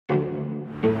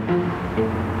So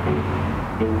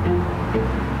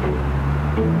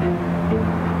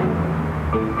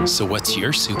what's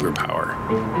your superpower?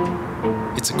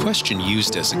 It's a question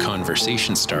used as a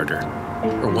conversation starter,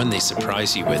 or one they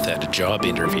surprise you with at a job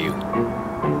interview.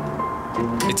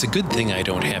 It's a good thing I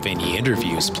don't have any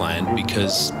interviews planned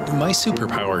because my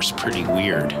superpower's pretty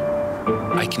weird.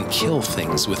 I can kill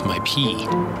things with my pee.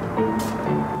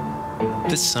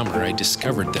 This summer I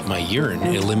discovered that my urine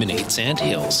eliminates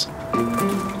anthills.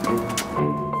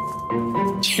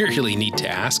 You really need to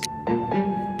ask,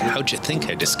 how'd you think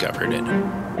I discovered it?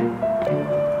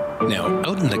 Now,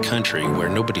 out in the country where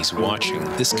nobody's watching,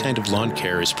 this kind of lawn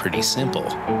care is pretty simple.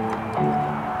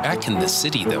 Back in the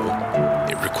city, though,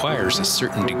 it requires a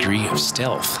certain degree of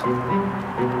stealth.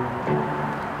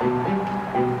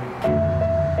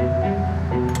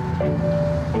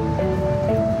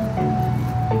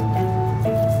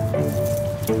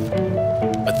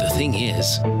 But the thing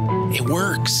is, it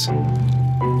works.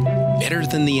 Better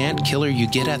than the ant killer you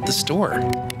get at the store.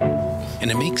 And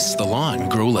it makes the lawn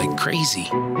grow like crazy.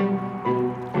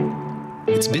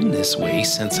 It's been this way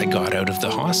since I got out of the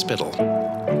hospital.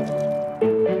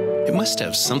 It must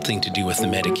have something to do with the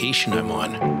medication I'm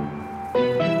on.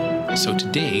 So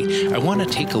today, I want to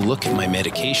take a look at my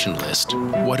medication list,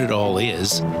 what it all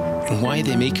is, and why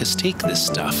they make us take this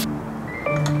stuff.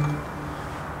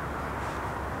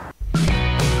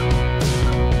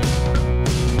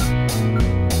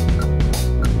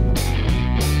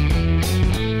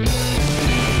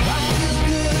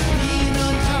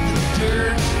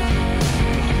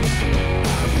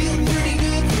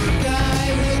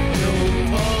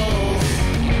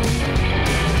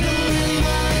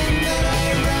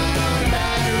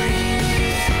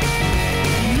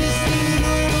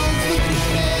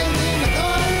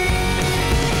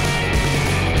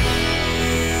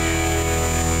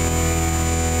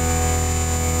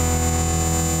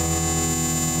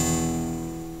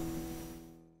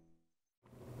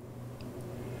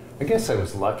 I guess I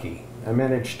was lucky. I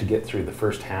managed to get through the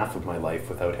first half of my life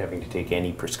without having to take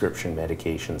any prescription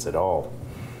medications at all.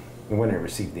 And when I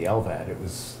received the LVAD, it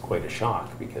was quite a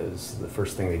shock because the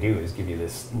first thing they do is give you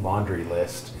this laundry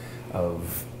list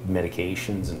of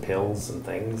medications and pills and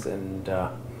things, and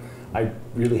I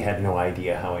really had no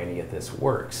idea how any of this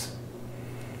works.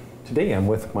 Today I'm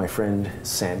with my friend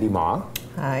Sandy Ma.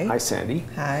 Hi. Hi, Sandy.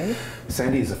 Hi.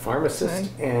 Sandy is a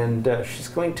pharmacist, Hi. and she's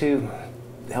going to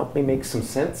help me make some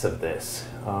sense of this.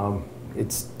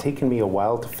 It's taken me a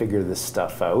while to figure this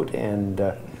stuff out, and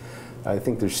I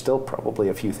think there's still probably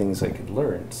a few things I could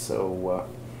learn. So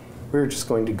we're just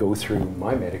going to go through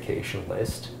my medication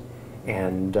list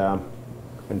and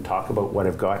talk about what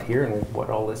I've got here and what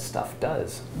all this stuff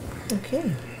does.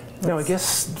 Okay. Now, I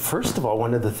guess, first of all,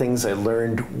 one of the things I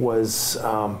learned was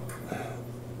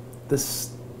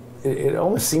it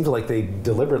almost seems like they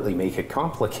deliberately make it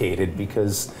complicated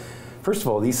because, first of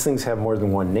all, these things have more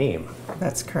than one name.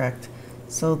 That's correct.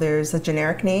 So there's a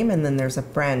generic name and then there's a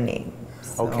brand name.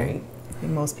 So okay.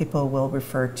 Most people will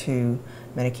refer to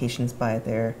medications by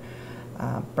their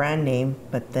brand name,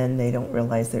 but then they don't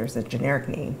realize there's a generic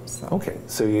name. So. Okay,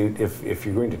 so if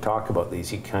you're going to talk about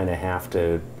these, you kind of have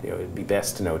to, it'd be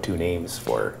best to know two names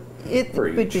for it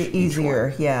would be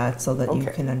easier, yeah, so that you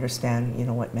okay. can understand,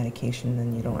 what medication,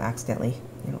 and you don't accidentally,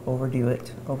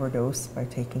 overdose by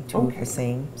taking two of the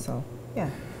same. So,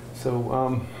 yeah.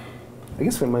 So, I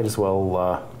guess we might as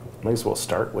well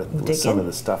start with some of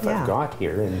the stuff I've got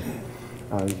here, and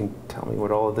you can tell me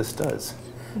what all of this does.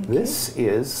 Okay. This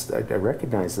is, I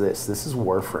recognize this. This is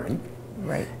warfarin.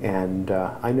 Right. And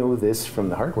I know this from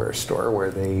the hardware store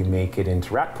where they make it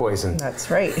into rat poison.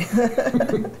 That's right.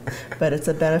 But it's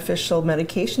a beneficial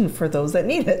medication for those that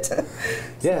need it.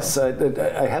 Yes,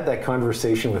 I had that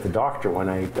conversation with the doctor when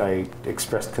I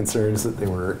expressed concerns that they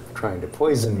were trying to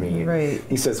poison me. Right.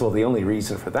 He says, well, the only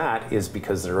reason for that is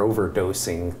because they're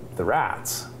overdosing the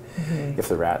rats. Mm-hmm. If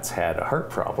the rats had a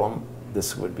heart problem,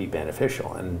 this would be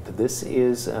beneficial. And this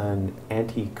is an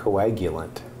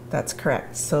anticoagulant. That's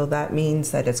correct. So that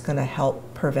means that it's going to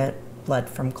help prevent blood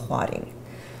from clotting.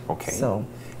 Okay. So,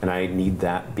 and I need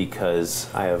that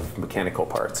because I have mechanical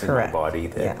parts in my body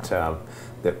that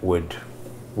that would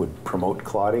promote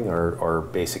clotting or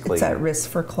basically... It's at risk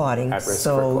for clotting. At risk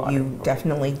for clotting. You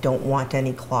definitely don't want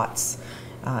any clots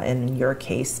in your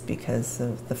case because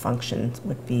of the function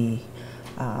would be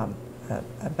a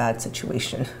bad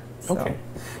situation. So. Okay.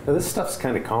 Now this stuff's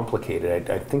kind of complicated.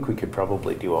 I think we could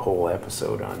probably do a whole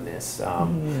episode on this.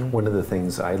 One of the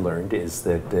things I learned is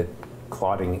that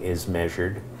clotting is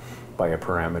measured by a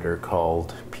parameter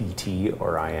called PT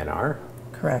or INR.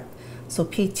 Correct. So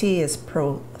PT is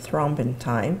prothrombin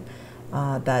time,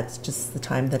 That's just the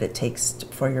time that it takes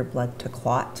for your blood to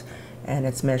clot, and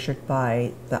it's measured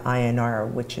by the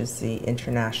INR, which is the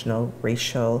International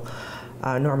Racial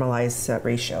Normalized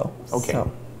Ratio. Okay.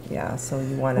 So, yeah, so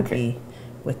you want to Okay. be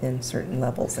within certain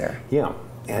levels there. Yeah,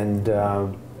 and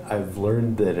I've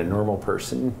learned that a normal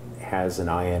person has an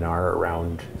INR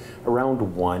around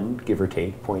 1, give or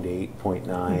take, 0.8,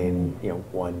 0.9,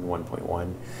 1,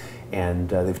 1.1. And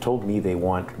they've told me they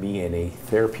want me in a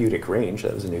therapeutic range,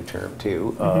 that was a new term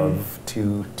too, of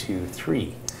 2 to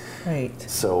 3. Right.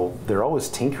 So they're always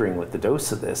tinkering with the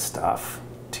dose of this stuff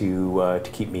to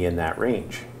keep me in that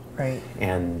range. Right.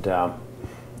 And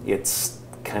it's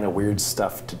kind of weird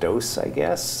stuff to dose, I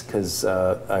guess, because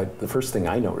the first thing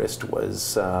I noticed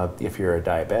was if you're a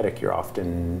diabetic, you're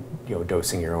often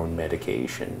dosing your own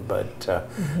medication. But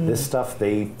this stuff,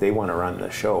 they want to run the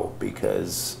show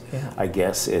because I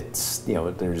guess it's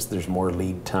there's more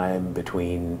lead time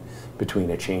between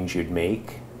a change you'd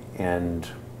make and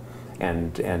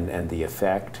the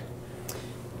effect.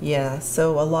 Yeah.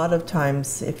 So a lot of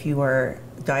times, if you are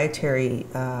dietary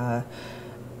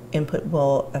input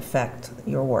will affect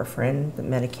your warfarin. The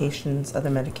medications, other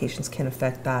medications can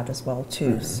affect that as well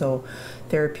too. So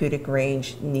therapeutic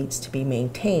range needs to be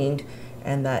maintained,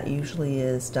 and that usually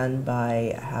is done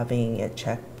by having it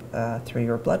checked through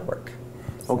your blood work.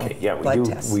 So Okay, yeah, we blood do.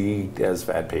 tests. We as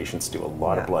VAD patients do a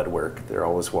lot of blood work. They're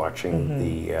always watching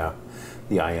the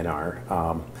INR.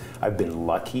 I've been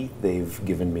lucky. They've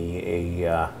given me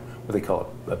a what they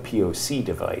call a POC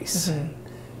device.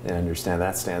 I understand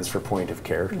that stands for point of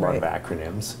care, a lot of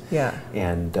acronyms. Yeah.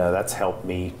 And that's helped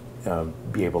me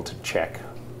be able to check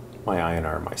my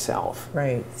INR myself.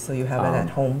 Right. So you have an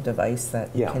at-home device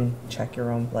that you Yeah. can check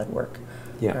your own blood work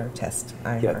or test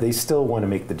INR. Yeah, they still want to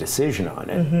make the decision on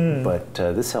it, but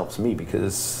this helps me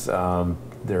because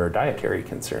there are dietary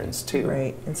concerns too.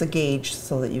 Right. It's a gauge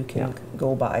so that you can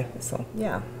go by. So,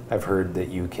 yeah. I've heard that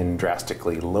you can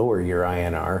drastically lower your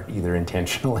INR, either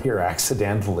intentionally or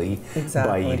accidentally,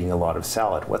 by eating a lot of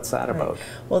salad. What's that about?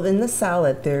 Well, in the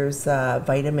salad, there's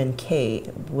vitamin K,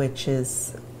 which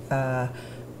is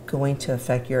going to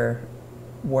affect your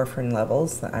warfarin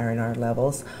levels, the INR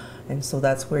levels. And so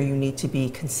that's where you need to be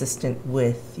consistent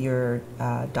with your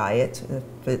diet.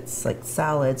 If it's like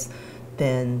salads,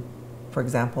 then, for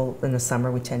example, in the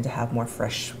summer, we tend to have more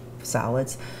fresh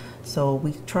salads. So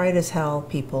we try to tell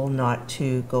people not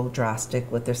to go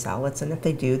drastic with their salads, and if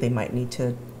they do, they might need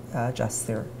to adjust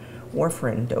their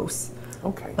warfarin dose.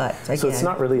 Okay. But again, so it's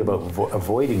not really about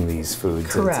avoiding these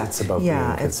foods. Correct. It's about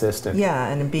being consistent.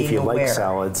 And being If you aware. like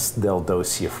salads, they'll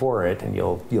dose you for it, and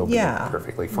you'll be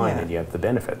perfectly fine, and you have the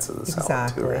benefits of the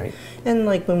salad too, right? And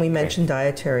like when we mention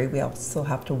dietary, we also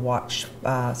have to watch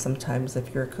sometimes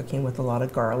if you're cooking with a lot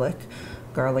of garlic.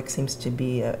 Garlic seems to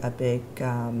be a big,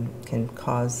 can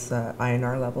cause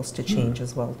INR levels to change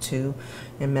as well too.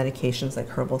 And medications like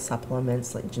herbal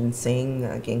supplements like ginseng,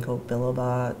 ginkgo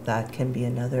biloba, that can be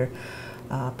another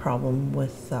problem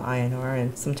with INR,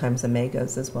 and sometimes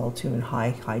omegas as well too, in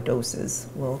high doses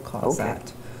will cause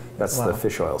that. That's the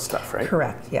fish oil stuff, right?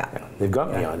 Correct, yeah. They've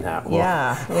got me on that.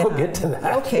 Well, we'll get to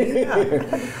that. Okay,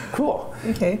 yeah. Cool.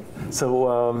 Okay.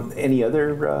 So any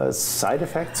other side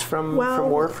effects from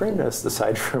warfarin,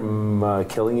 aside from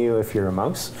killing you if you're a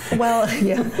mouse? Well,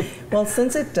 yeah. Well,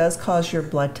 since it does cause your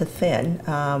blood to thin,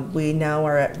 we now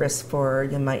are at risk for,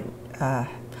 you might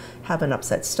have an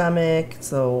upset stomach,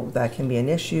 so that can be an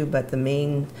issue, but the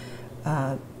main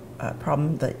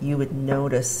problem that you would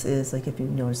notice is like if you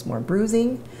notice more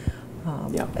bruising,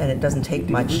 and it doesn't take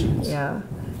much. Yeah.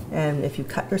 And if you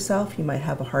cut yourself, you might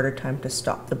have a harder time to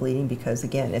stop the bleeding because,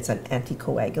 again, it's an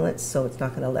anticoagulant, so it's not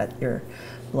going to let your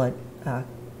blood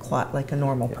clot like a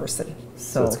normal person.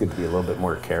 So it's good to be a little bit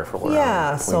more careful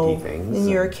around pointy things. In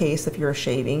your case, if you're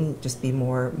shaving, just be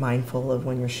more mindful of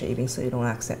when you're shaving so you don't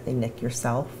accidentally nick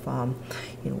yourself.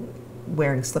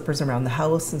 Wearing slippers around the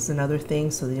house is another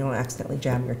thing, so that you don't accidentally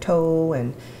jam your toe.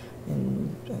 And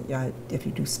if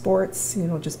you do sports,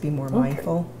 just be more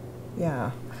mindful.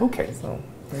 Yeah. Okay. So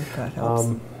I think that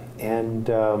helps. And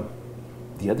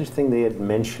the other thing they had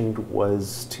mentioned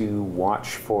was to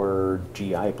watch for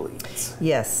GI bleeds.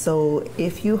 Yes. So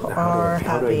if you are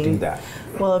how do I do that?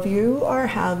 Well, if you are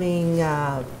having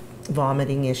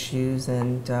vomiting issues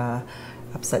and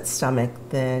upset stomach,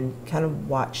 then kind of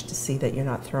watch to see that you're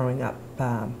not throwing up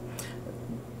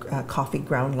coffee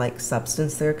ground-like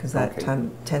substance there, because that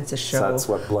tends to show. So that's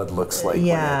what blood looks like.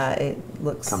 Yeah, when it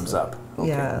looks comes up. Okay.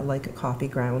 Yeah, like a coffee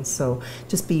ground. So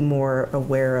just be more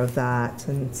aware of that,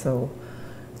 and so.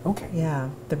 Okay. Yeah,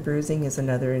 the bruising is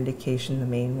another indication, the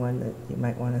main one that you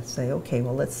might want to say, okay,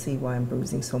 well, let's see why I'm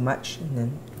bruising so much, and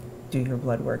then do your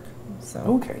blood work. So.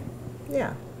 Okay.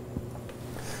 Yeah.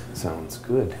 Sounds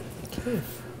good. Okay.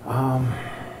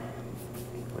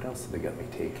 What else have they got me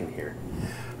taking here?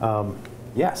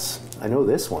 Yes, I know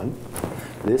this one.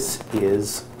 This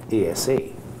is ASA.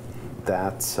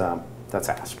 That's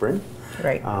aspirin.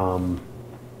 Right.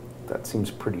 That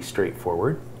seems pretty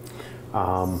straightforward.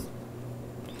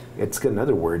 It's got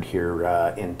another word here,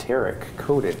 enteric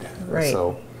coated. Right.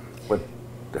 So,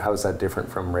 how is that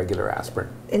different from regular aspirin?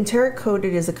 Enteric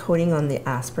coated is a coating on the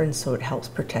aspirin, so it helps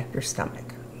protect your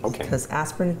stomach. Okay. Because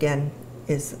aspirin, again,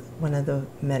 is one of the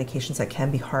medications that can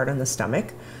be hard on the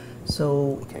stomach.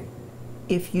 So Okay.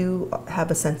 if you have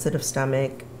a sensitive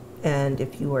stomach and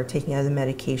if you are taking other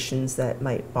medications that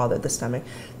might bother the stomach,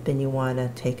 then you want to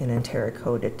take an enteric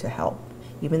coated to help.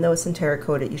 Even though it's enteric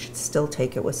coated, you should still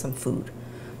take it with some food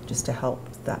just to help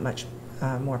that much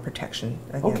more protection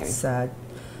against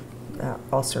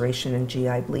ulceration and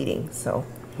GI bleeding. So,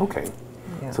 Okay.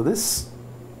 yeah. So this,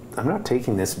 I'm not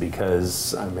taking this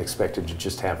because I'm expected to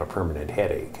just have a permanent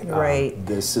headache. Right.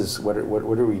 This is, what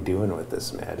are we doing with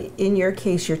this med? In your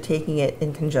case, you're taking it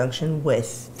in conjunction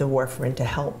with the warfarin to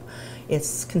help.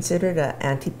 It's considered an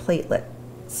antiplatelet,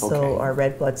 so Okay. our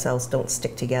red blood cells don't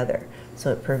stick together.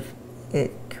 So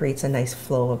it creates a nice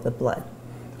flow of the blood.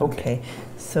 Okay.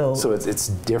 So it's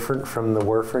different from the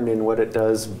warfarin in what it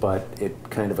does, but it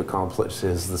kind of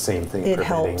accomplishes the same thing, it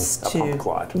preventing helps a pump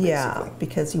clot, basically. Yeah,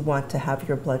 because you want to have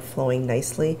your blood flowing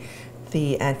nicely.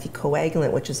 The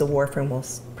anticoagulant, which is a warfarin, will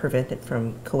prevent it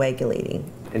from coagulating.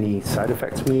 Any side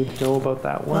effects we need to know about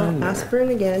that one? Aspirin,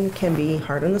 again, can be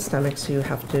hard on the stomach, so you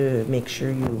have to make sure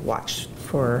you watch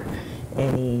for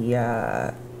any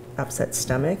upset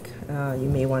stomach. You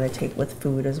may want to take with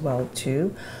food as well,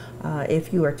 too.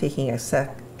 If you are taking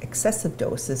excessive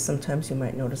doses, sometimes you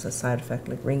might notice a side effect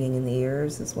like ringing in the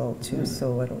ears as well, too.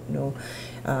 So I don't know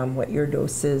what your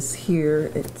dose is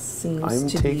here. It seems I'm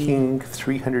to taking be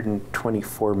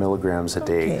 324 milligrams a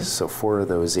day, Okay. so 4 of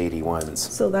those 81s.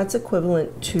 So that's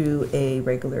equivalent to a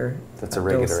regular. That's a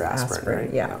regular dose aspirin,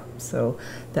 right? Yeah. Yeah. So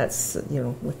that's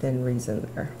within reason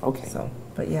there. Okay. So,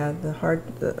 but yeah, the hard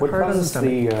What on the causes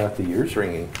stomach. the ears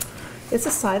ringing? It's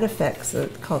a side effect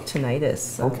called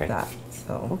tinnitus of Okay. that.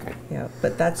 So Okay. yeah,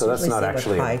 but that's So that's usually not seen with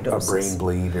actually high a doses. brain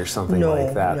bleed or something No,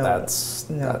 like that. no, That's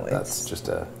no, that's it's just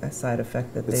a. a side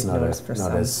effect that It's they've not noticed for not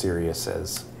some. as serious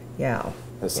as Yeah.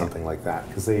 something like that,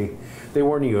 because they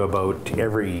warn you about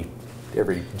every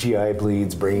GI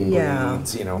bleeds, brain Yeah,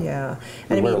 bleeds. yeah. We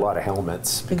And I wear a mean- lot of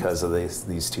helmets because of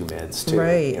these two meds too.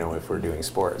 Right. If we're doing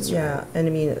sports. Yeah, right? and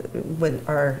I mean, with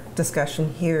our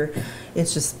discussion here,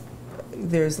 it's just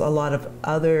there's a lot of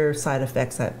other side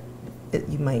effects that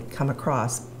you might come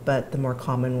across, but the more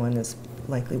common one is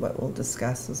likely what we'll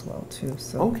discuss as well too.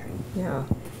 So Okay. yeah,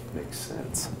 Makes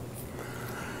sense.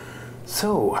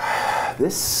 So,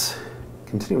 this,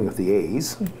 continuing with the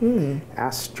A's,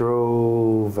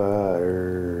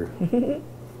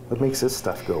 what makes this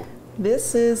stuff go?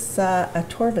 this is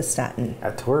atorvastatin.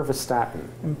 Atorvastatin.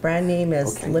 And brand name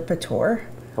is Okay. Lipitor.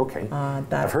 Okay.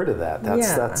 That- I've heard of that. That's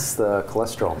yeah. that's the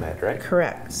cholesterol med, right?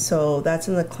 Correct. So that's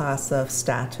in the class of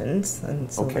statins,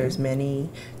 and so Okay. there's many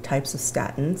types of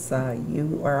statins.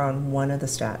 You are on one of the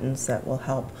statins that will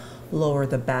help lower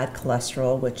the bad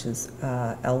cholesterol, which is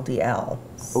LDL.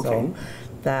 Okay. So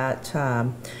that,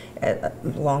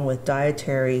 along with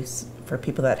dietaries, for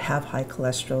people that have high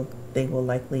cholesterol, they will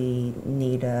likely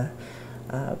need a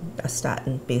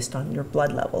statin based on your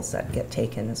blood levels that get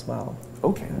taken as well.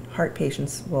 Okay. Heart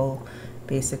patients will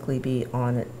basically be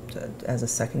on it as a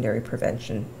secondary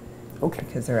prevention Okay.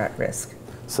 because they're at risk.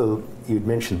 So you'd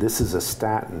mentioned this is a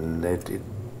statin.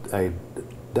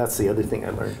 That's the other thing I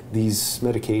learned. These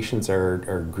medications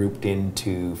are grouped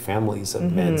into families of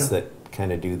meds that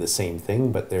kind of do the same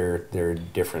thing, but they're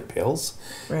different pills.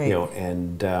 Right.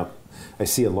 And I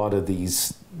see a lot of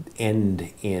these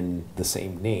end in the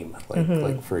same name.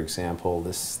 Like for example,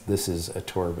 this is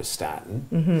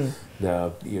atorvastatin.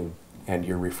 And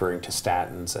you're referring to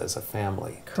statins as a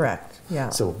family. Correct. Yeah.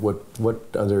 So what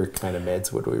other kind of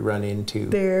meds would we run into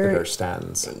that are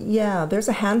statins? Yeah, there's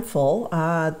a handful.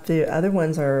 The other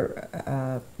ones are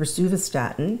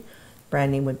rosuvastatin,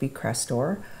 brand name would be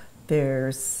Crestor.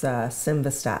 There's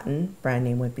simvastatin, brand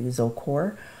name would be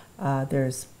Zocor.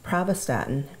 There's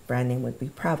pravastatin, brand name would be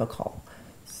Pravachol.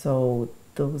 So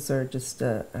those are just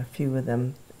a few of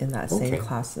them in that same Okay.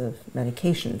 class of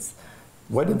medications.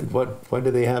 Why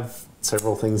do they have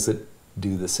several things that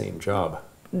do the same job?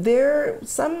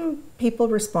 Some people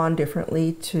respond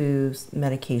differently to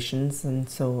medications, and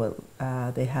so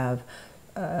they have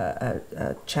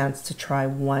a chance to try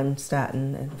one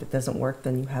statin, and if it doesn't work,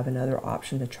 then you have another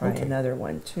option to try another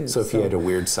one too. So if you had a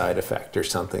weird side effect or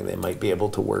something, they might be able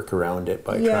to work around it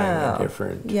by trying a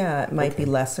different... Yeah, it might be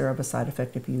lesser of a side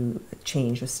effect if you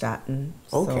change a statin.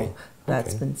 So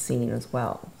that's been seen as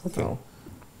well. Okay.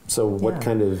 So what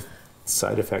kind of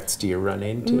side effects do you run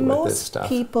into with this stuff? Most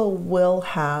people will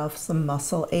have some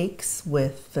muscle aches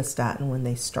with the statin when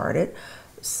they start it.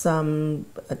 Some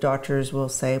doctors will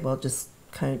say, well, just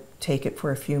kind of take it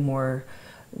for a few more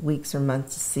weeks or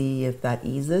months to see if that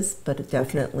eases, but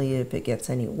definitely if it gets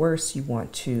any worse, you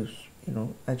want to,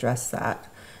 address that,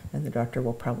 and the doctor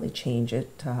will probably change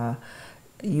it.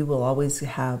 You will always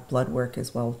have blood work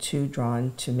as well too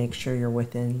drawn to make sure you're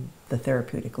within the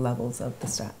therapeutic levels of the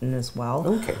statin as well.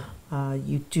 Okay.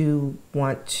 You do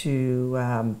want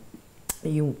to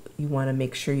you want to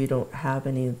make sure you don't have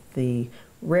any of the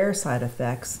rare side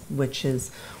effects, which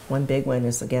is one big one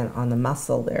is again on the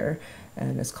muscle there,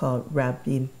 and it's called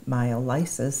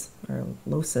rhabdomyolysis or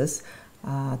losis.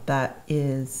 That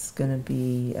is going to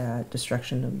be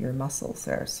destruction of your muscles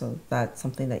there. So that's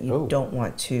something that you don't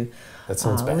want to that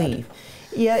sounds bad. leave.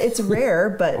 Yeah, it's rare,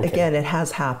 but again, it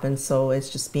has happened. So it's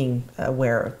just being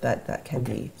aware that that can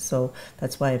be. So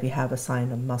that's why if you have a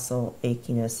sign of muscle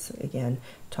achiness, again,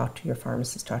 talk to your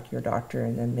pharmacist, talk to your doctor,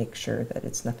 and then make sure that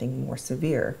it's nothing more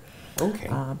severe. Okay.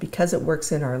 Because it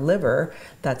works in our liver,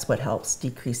 that's what helps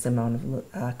decrease the amount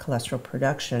of cholesterol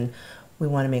production. We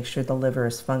want to make sure the liver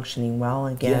is functioning well.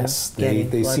 Again, yes,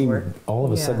 they seem, all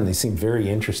of a sudden, they seem very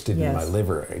interested in my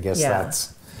liver. I guess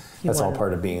that's all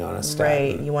part of being on a statin.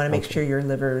 Right. You want to make sure your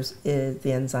liver's, the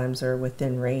enzymes are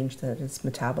within range, that it's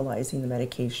metabolizing the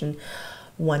medication.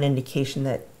 One indication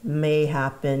that may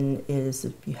happen is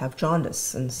if you have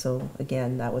jaundice. And so,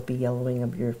 again, that would be yellowing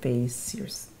of your face, your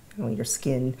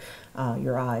skin,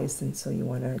 your eyes. And so you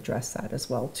want to address that as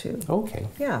well, too. Okay.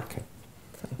 Yeah. Okay.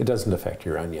 It doesn't affect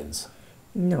your onions.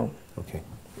 No. Okay.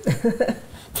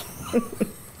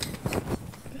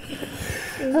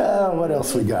 What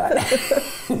else we got?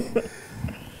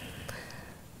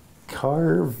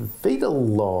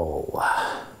 Carvedilol.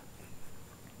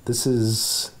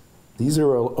 These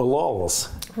are alols.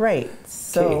 Right.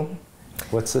 So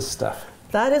what's this stuff?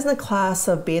 That is in the class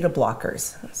of beta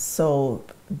blockers. So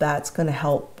that's going to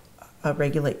help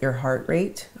regulate your heart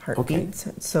rate, heartbeats.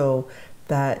 So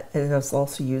that is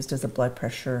also used as a blood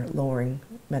pressure lowering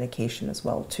medication as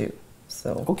well too.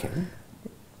 So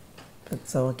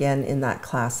so again, in that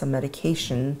class of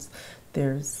medications,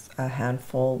 there's a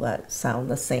handful that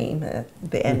sound the same.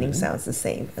 The ending sounds the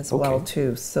same as well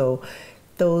too. So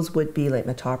those would be like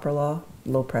metoprolol.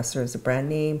 Lopressor is a brand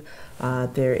name.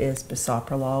 There is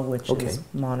bisoprolol, which is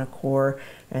Monocor,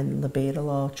 and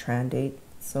labetalol, Trandate.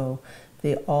 So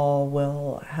they all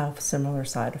will have similar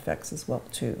side effects as well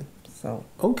too. So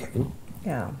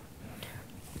yeah.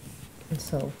 And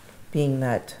so being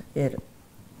that it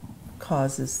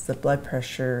causes the blood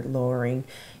pressure lowering,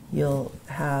 you'll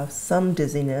have some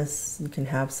dizziness, you can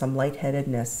have some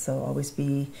lightheadedness, so always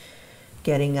be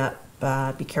getting up.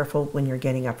 Be careful when you're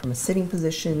getting up from a sitting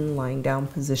position, lying down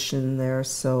position there,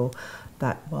 so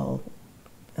that will,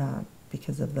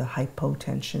 because of the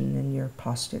hypotension in your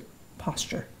posture.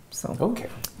 So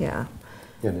yeah.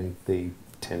 And they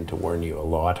tend to warn you a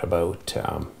lot about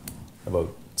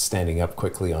standing up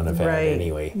quickly on a VAD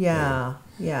anyway. Yeah.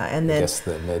 And then I guess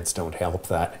the meds don't help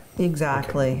that.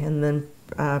 Exactly. And then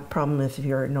problem if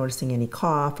you're noticing any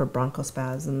cough or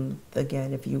bronchospasm,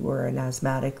 again, if you were an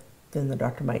asthmatic, then the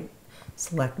doctor might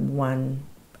select one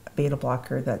beta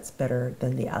blocker that's better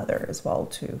than the other as well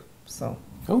too. So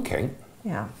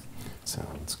yeah,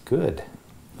 sounds good.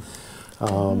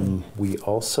 We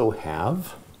also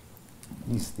have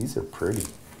these are pretty.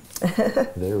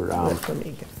 They're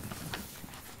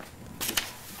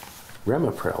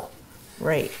Remipril.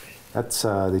 Right. That's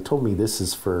they told me this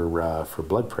is for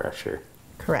blood pressure.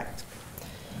 Correct.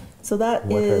 So that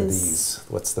what are these?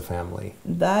 What's the family?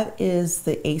 That is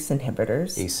the ACE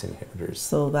inhibitors. ACE inhibitors.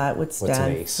 So that would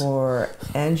stand for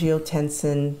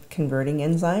angiotensin converting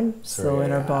enzyme. So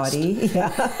in our body,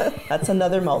 that's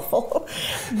another mouthful.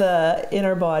 In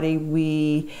our body,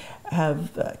 we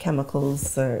have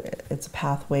chemicals. It's a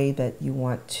pathway that you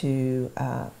want to.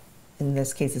 In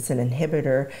this case, it's an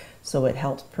inhibitor, so it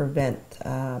helps prevent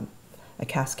a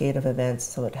cascade of events.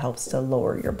 So it helps to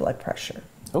lower your blood pressure.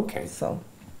 Okay. So.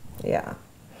 Yeah.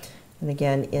 And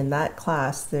again, in that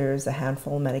class, there's a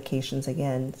handful of medications,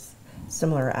 again,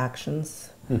 similar actions.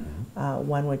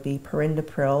 One would be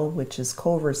perindopril, which is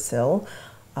Coversil.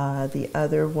 The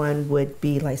other one would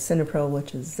be lisinopril,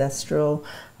 which is Zestril,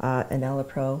 and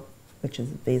Elapril, which is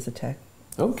Vasotec.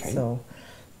 Okay. So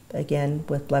Again,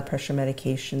 with blood pressure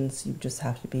medications, you just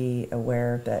have to be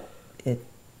aware that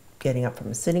getting up from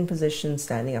a sitting position,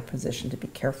 standing up position, to be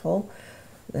careful.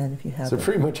 And if you have So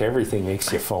pretty much everything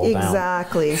makes you fall down.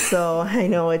 Exactly. So I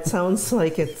know it sounds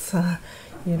like it's,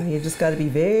 you just got to be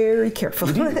very careful.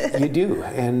 You do.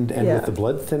 And with the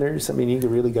blood thinners, I mean, you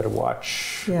really got to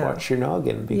watch your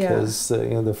noggin, because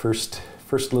the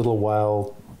first little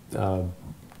while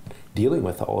dealing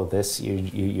with all of this,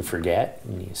 you forget,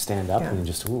 and you stand up and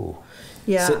just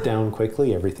sit down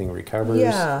quickly, everything recovers,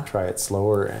 try it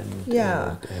slower, and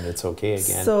it's okay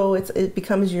again. So it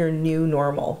becomes your new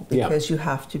normal, because you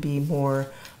have to be more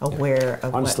aware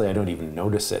of Honestly, I don't even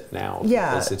notice it now,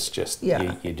 because it's just,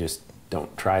 you just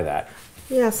don't try that.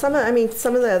 Yeah, some of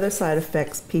the other side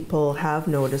effects people have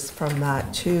noticed from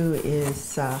that too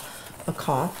is a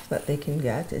cough that they can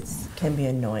get. It can be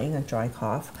annoying, a dry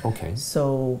cough. Okay.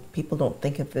 So people don't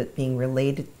think of it being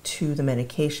related to the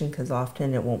medication, because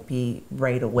often it won't be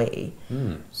right away.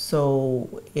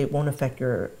 So it won't affect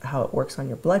how it works on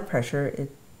your blood pressure.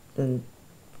 And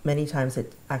many times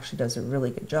it actually does a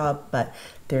really good job, but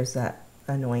there's that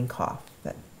annoying cough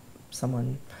that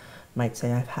someone might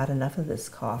say, I've had enough of this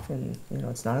cough, and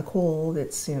it's not a cold,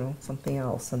 it's something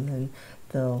else, and then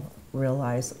they'll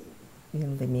realize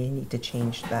they may need to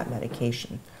change that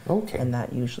medication. Okay. And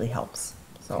that usually helps.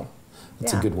 So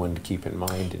that's a good one to keep in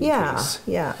mind in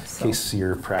case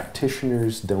your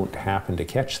practitioners don't happen to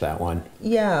catch that one.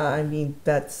 Yeah, I mean,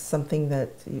 that's something that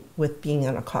with being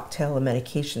on a cocktail of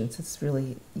medications, it's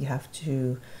really, you have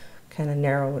to kind of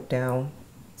narrow it down,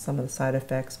 some of the side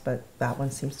effects, but that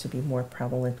one seems to be more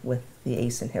prevalent with the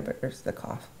ACE inhibitors, the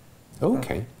cough.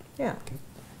 Okay. So, yeah.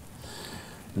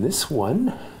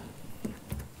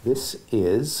 This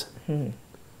is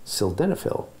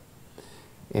sildenafil,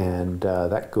 and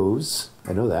that goes,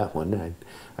 I know that one,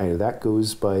 I know that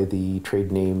goes by the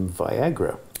trade name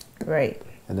Viagra. Right.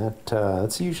 And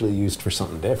that's usually used for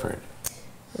something different.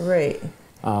 Right.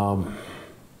 So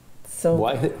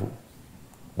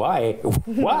why?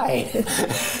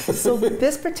 So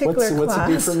this particular class, what's it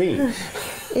do for me?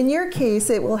 In your case,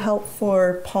 it will help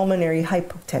for pulmonary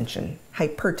hypertension.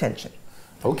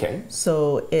 Okay.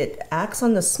 So it acts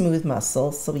on the smooth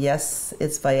muscle. So yes,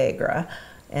 it's Viagra,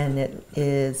 and it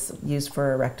is used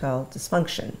for erectile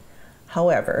dysfunction.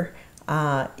 However,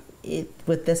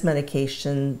 with this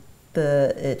medication,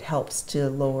 it helps to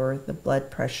lower the blood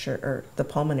pressure, or the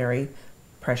pulmonary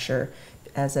pressure,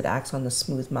 as it acts on the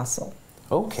smooth muscle.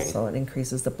 Okay. So it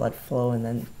increases the blood flow, and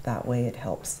then that way it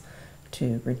helps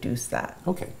to reduce that.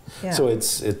 Okay. Yeah. So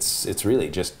it's really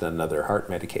just another heart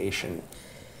medication.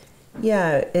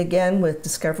 Yeah, again, with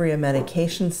discovery of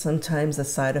medication, sometimes a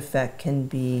side effect can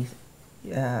be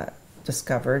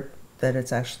discovered that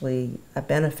it's actually a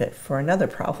benefit for another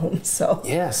problem. So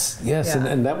yes,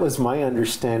 and that was my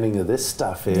understanding of this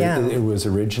stuff. It was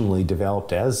originally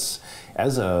developed as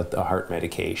a heart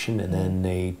medication, and then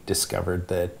they discovered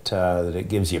that it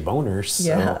gives you boners.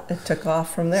 So, it took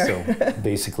off from there. So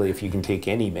basically, if you can take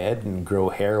any med and grow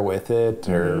hair with it,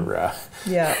 or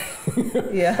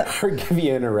or give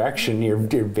you an erection, you're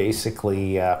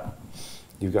basically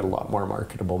you've got a lot more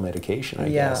marketable medication, I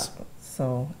guess.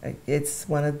 So it's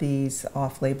one of these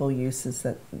off-label uses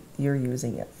that you're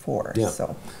using it for. Yeah.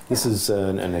 So this is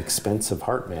an expensive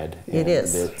heart med. It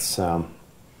is.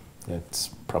 It's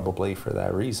probably for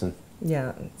that reason.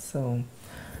 Yeah. So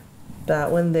that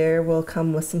one there will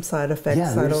come with some side effects.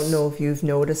 Yeah, I don't know if you've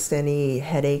noticed any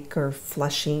headache or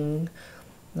flushing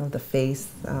of the face,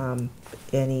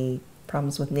 any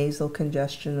problems with nasal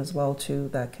congestion as well too.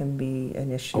 That can be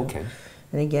an issue. Okay.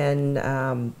 And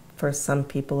again, for some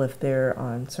people, if they're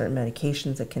on certain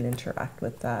medications, it can interact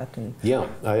with that. And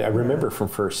I remember from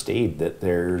first aid that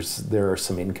there are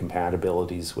some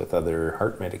incompatibilities with other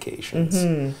heart medications.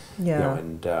 Mm-hmm. Yeah.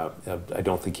 And I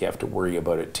don't think you have to worry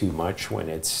about it too much when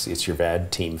it's your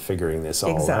VAD team figuring this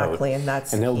all out. Exactly, and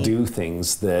they'll do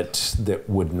things that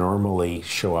would normally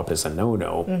show up as a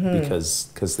no-no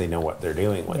because they know what they're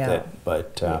doing with it.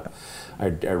 But I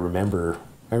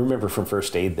remember from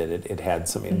first aid that it had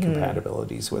some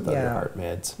incompatibilities with other heart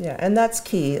meds. Yeah, and that's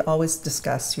key. Always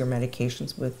discuss your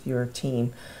medications with your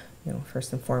team,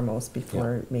 first and foremost,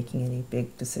 before making any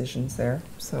big decisions there.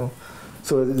 So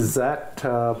is that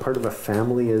part of a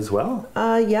family as well?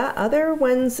 Other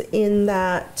ones in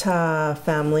that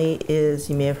family is,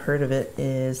 you may have heard of it,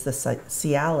 is the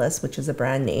Cialis, which is a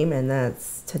brand name, and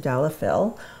that's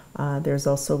tadalafil. There's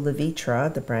also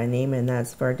Levitra, the brand name, and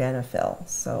that's vardenafil.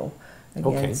 So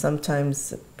again,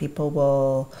 sometimes people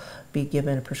will be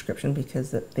given a prescription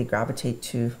because they gravitate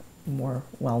to a more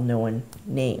well-known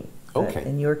name. But Okay.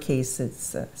 in your case,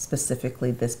 it's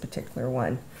specifically this particular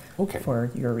one Okay.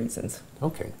 for your reasons.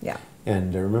 Okay. Yeah.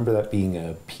 And I remember that being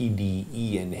a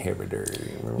PDE inhibitor.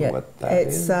 You remember what that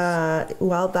it's is?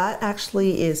 well, that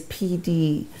actually is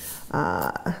PD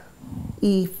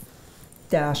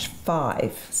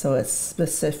E-5, so it's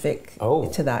specific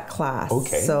to that class.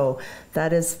 Okay. So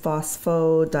that is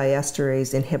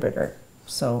phosphodiesterase inhibitor.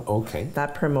 So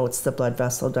that promotes the blood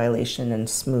vessel dilation and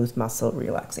smooth muscle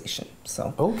relaxation.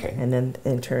 So and then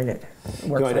in turn it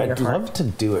works on your heart. I'd love to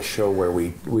do a show where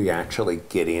we actually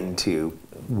get into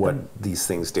what these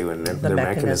things do and their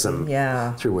mechanism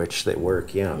through which they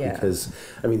work. Because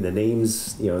I mean the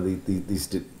names, you know,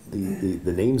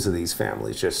 the names of these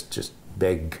families just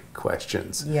beg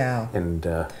questions. And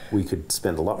we could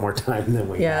spend a lot more time than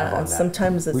we have on that.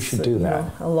 Sometimes it's we should do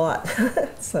that. A lot.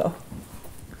 So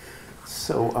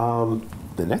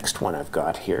the next one I've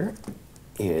got here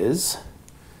is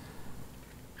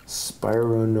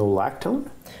spironolactone.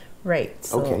 Right.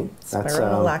 So that's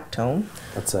spironolactone.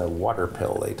 That's a water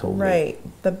pill, they told me.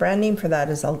 Right. The brand name for that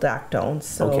is aldactone.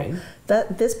 So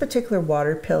this particular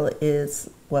water pill is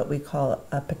what we call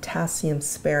a potassium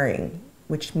sparing,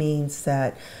 which means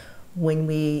that when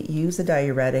we use a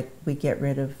diuretic, we get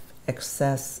rid of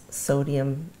excess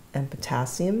sodium and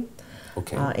potassium.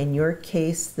 In your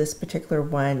case, this particular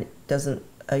one doesn't,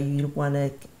 you want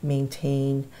to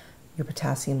maintain your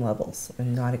potassium levels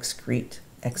and not excrete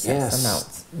excess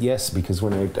amounts. Yes, because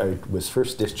when I was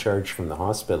first discharged from the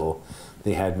hospital,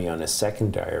 they had me on a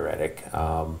second diuretic,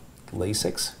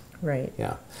 Lasix. Right.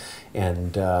 Yeah.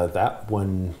 And that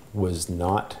one was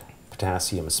not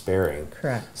potassium sparing.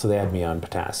 Correct. So they had me on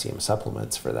potassium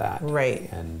supplements for that.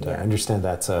 Right. And I understand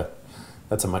that's a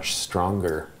much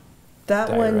stronger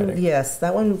diuretic.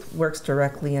 That one works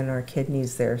directly in our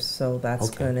kidneys there, so that's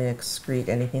going to excrete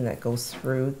anything that goes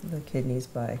through the kidneys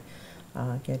by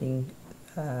getting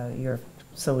your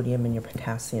sodium and your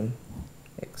potassium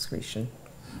excretion.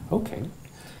 Okay.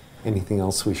 Anything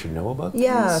else we should know about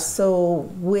these? So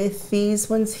with these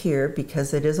ones here,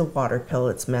 because it is a water pill,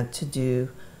 it's meant to do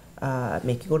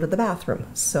make you go to the bathroom.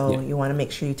 So you want to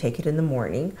make sure you take it in the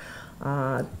morning.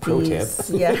 Pro tip.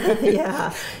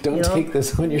 Don't take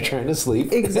this when you're trying to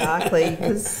sleep. Exactly,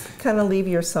 because kind of leave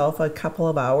yourself a couple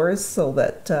of hours so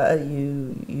that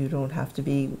you don't have to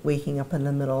be waking up in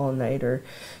the middle of the night or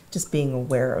just being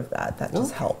aware of that. That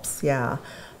just helps.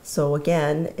 So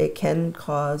again, it can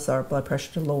cause our blood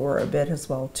pressure to lower a bit as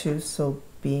well too. So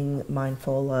being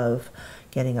mindful of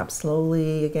getting up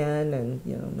slowly again, and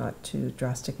not too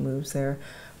drastic moves there.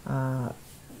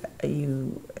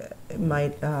 You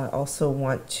might also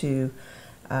want to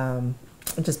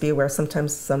just be aware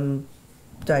sometimes some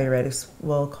diuretics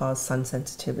will cause sun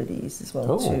sensitivities as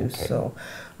well too. So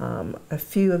a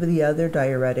few of the other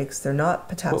diuretics, they're not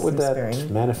potassium sparing. What would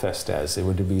that manifest as?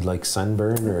 Would it be like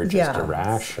sunburn or just a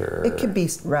rash? Or? It could be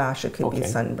rash, it could be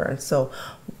sunburn. So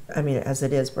I mean, as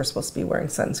it is, we're supposed to be wearing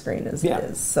sunscreen as it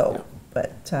is. So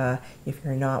but if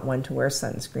you're not one to wear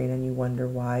sunscreen and you wonder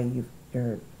why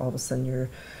you're all of a sudden you're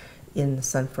in the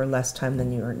sun for less time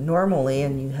than you are normally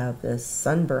and you have this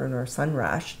sunburn or sun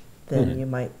rash, then you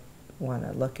might want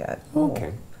to look at,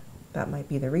 that might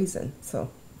be the reason. So,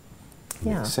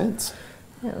 makes sense.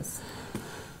 Yes.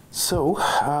 So,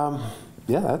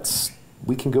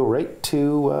 we can go right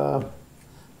to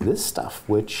this stuff,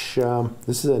 which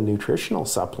this is a nutritional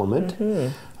supplement.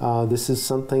 This is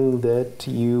something that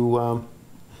you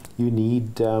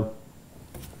need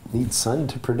sun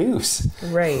to produce.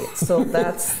 Right. So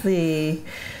that's the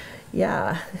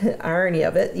irony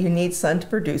of it. You need sun to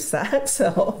produce that.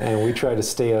 So and we try to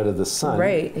stay out of the sun.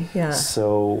 Right. Yeah.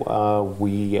 So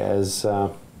we as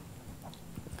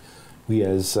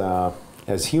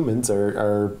humans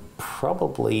are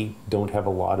probably don't have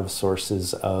a lot of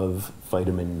sources of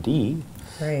vitamin D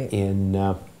in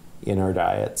our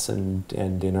diets and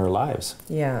in our lives.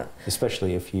 Yeah.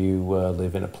 Especially if you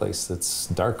live in a place that's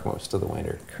dark most of the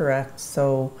winter. Correct.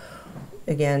 So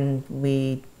again,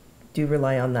 we do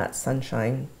rely on that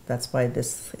sunshine. That's why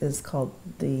this is called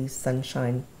the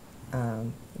sunshine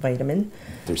vitamin.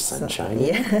 There's sunshine.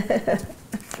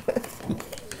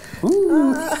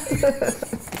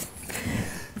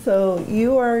 So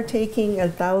you are taking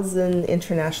 1,000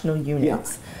 international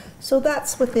units. So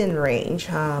that's within range.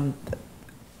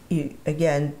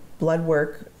 Again, blood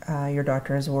work your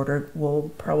doctor has ordered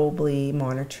will probably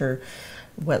monitor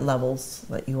what levels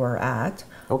that you are at.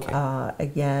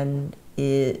 Again,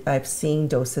 I've seen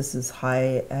doses as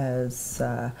high as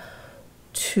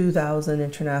 2,000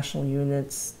 international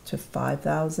units to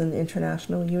 5,000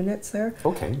 international units there.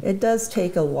 It does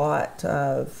take a lot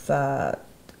of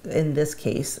in this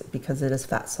case, because it is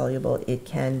fat soluble, it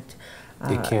can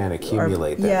It can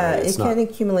accumulate. Yeah, right? it can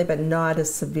accumulate, but not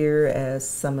as severe as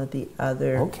some of the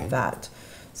other Okay. fat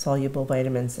soluble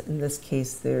vitamins. In this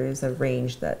case, there is a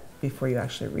range that before you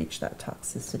actually reach that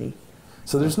toxicity.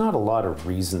 So there's not a lot of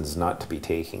reasons not to be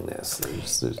taking this.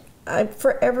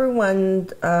 For everyone,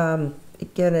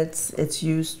 again, it's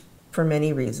used for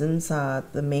many reasons.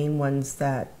 The main ones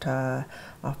that,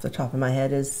 off the top of my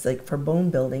head, is like for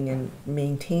bone building and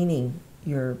maintaining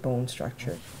your bone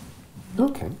structure.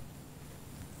 Okay.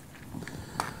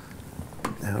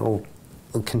 Now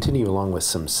we'll continue along with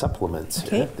some supplements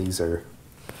here. Okay. These are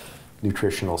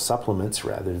nutritional supplements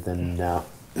rather than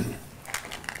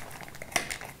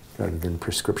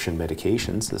prescription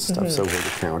medications. This stuff's over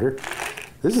the counter.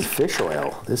 This is fish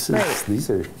oil. This is Right. These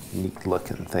are neat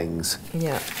looking things.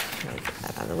 Yeah, I'll get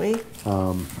that out of the way.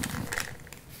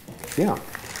 Yeah.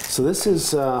 So this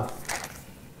is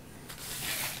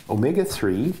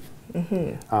omega-3,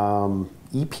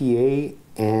 EPA,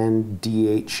 and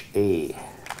DHA.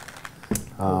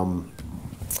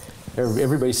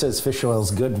 Everybody says fish oil is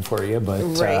good for you, but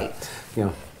Right. you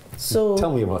know, So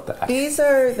tell me about that. these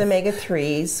are the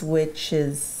omega-3s, which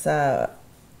is a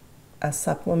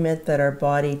supplement that our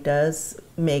body does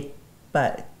make,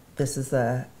 but this is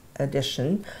a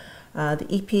addition. The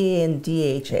EPA and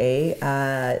DHA,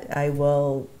 I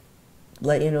will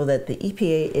let you know that the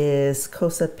EPA is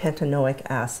coursapentanoic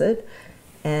acid.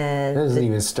 And That doesn't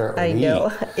even start with I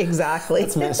know, E. exactly.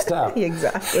 That's messed up.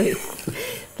 Exactly.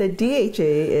 The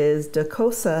DHA is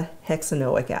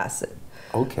docosahexaenoic acid.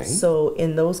 Okay. So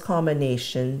in those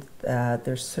combinations,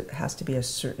 there has to be a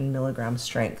certain milligram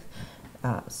strength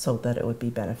so that it would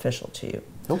be beneficial to you.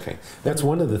 Okay. That's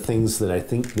one of the things that I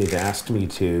think they've asked me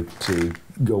to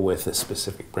go with a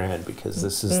specific brand, because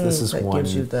this is that one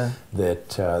gives you the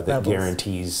that levels.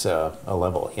 guarantees a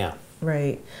level. Yeah.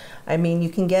 Right. I mean, you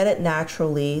can get it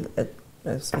naturally,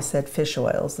 as we said, fish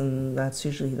oils, and that's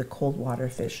usually the cold water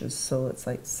fishes. So it's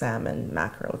like salmon,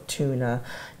 mackerel, tuna,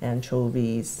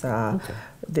 anchovies.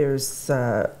 There's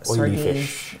sardines.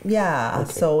 Fish. Yeah.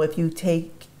 Okay. So if you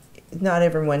take, not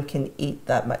everyone can eat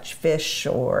that much fish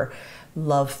or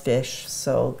love fish.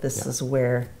 So this is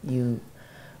where you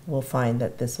will find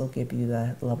that this will give you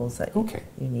the levels that you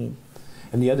need.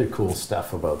 And the other cool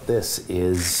stuff about this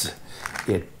is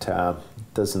it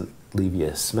doesn't leave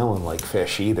you smelling like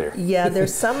fish either. Yeah,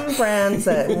 there's some brands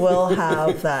that will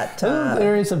have that.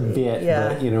 There is a bit,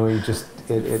 but you know, you just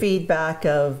feedback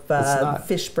of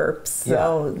fish burps.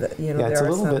 So you know, yeah, it's there a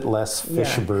are little some, bit less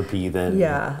fish burpy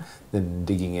than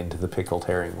digging into the pickled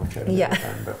herring, which I've never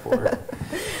done before.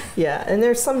 Yeah, and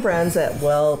there's some brands that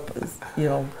will, you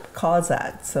know, cause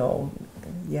that. So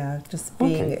yeah, just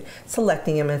being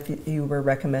selecting them. If you were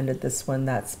recommended this one,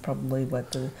 that's probably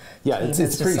what the team it's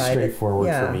has pretty decided.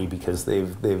 straightforward for me, because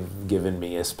they've given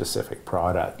me a specific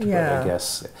product. But I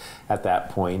guess at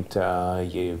that point,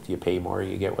 you pay more,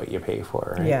 you get what you pay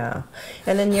for. Right? Yeah,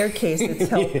 and in your case, it's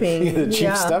helping. The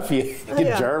cheap stuff, you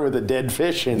get a jar with a dead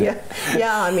fish in it.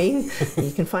 Yeah, I mean,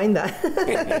 you can find that.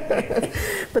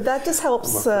 But that just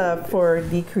helps for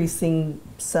decreasing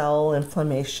cell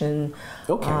inflammation.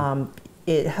 Okay.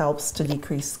 It helps to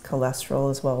decrease cholesterol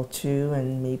as well too,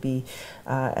 and maybe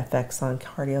effects on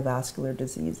cardiovascular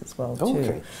disease as well too.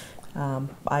 Okay.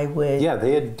 I would. Yeah,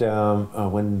 they had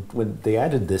when they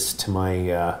added this to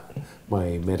my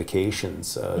my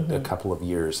medications a couple of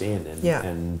years in,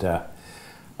 and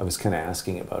I was kind of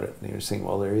asking about it, and they were saying,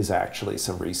 well, there is actually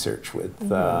some research with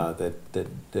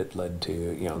that led to,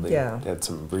 you know, they had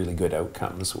some really good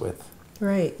outcomes with.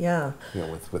 Right, yeah. You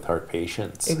know, with heart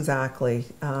patients. Exactly.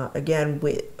 Again,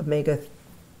 with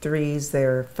omega-3s,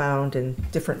 they're found in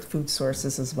different food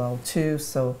sources as well too.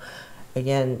 So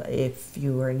again, if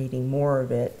you are needing more of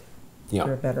it,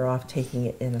 you're better off taking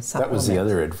it in a supplement. That was the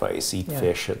other advice: eat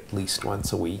fish at least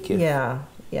once a week.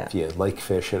 If you like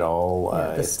fish at all,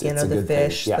 the skin it's of a the good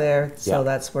fish thing. there. So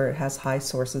that's where it has high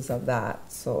sources of that.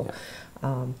 So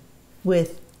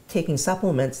with taking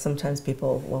supplements, sometimes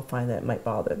people will find that it might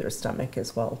bother their stomach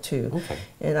as well too. Okay.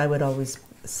 And I would always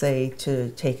say to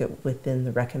take it within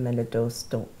the recommended dose.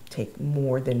 Don't take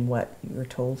more than what you're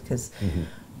told, because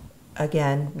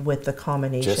again, with the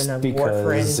combination of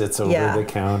warfarin, because it's over the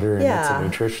counter and it's a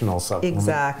nutritional supplement.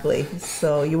 Exactly.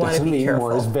 So you want to be careful.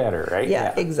 More is better, right?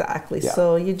 Yeah, exactly. Yeah.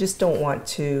 So you just don't want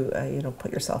to,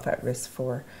 put yourself at risk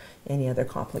for any other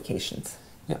complications.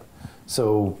 Yeah.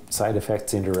 So side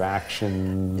effects,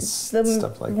 interactions,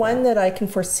 stuff like that. One that I can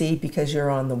foresee, because you're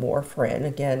on the warfarin,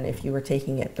 again, if you were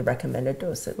taking it the recommended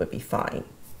dose, it would be fine.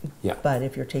 Yeah. But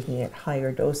if you're taking it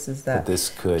higher doses, that this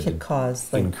could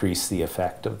cause increase the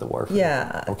effect of the warfarin.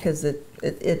 Yeah, because it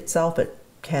itself, it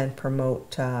can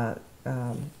promote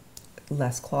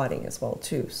less clotting as well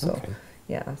too. So, Okay.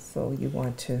 yeah, so you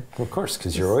want to. Well, of course,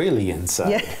 because you're oily inside.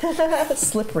 Yeah,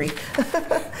 slippery.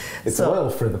 It's So- oil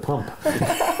for the pump.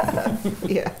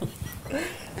 Yeah.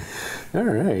 All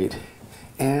right.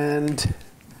 And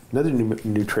another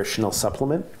nutritional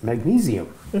supplement,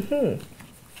 magnesium.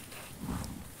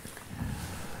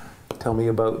 Tell me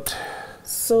about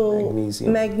So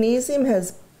magnesium. magnesium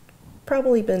has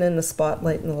probably been in the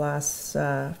spotlight in the last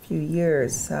few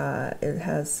years. It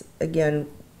has, again,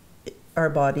 our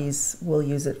bodies will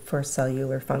use it for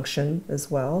cellular function as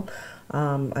well.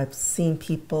 I've seen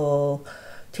people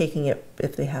taking it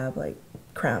if they have like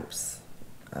cramps,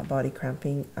 body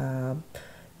cramping.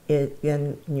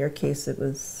 In your case, it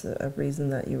was a reason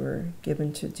that you were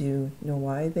given to. Do you know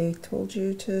why they told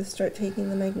you to start taking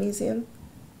the magnesium?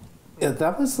 Yeah,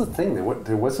 that was the thing.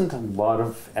 There wasn't a lot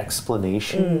of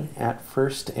explanation at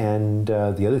first, and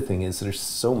the other thing is there's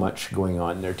so much going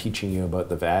on. They're teaching you about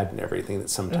the VAD and everything that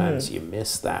sometimes you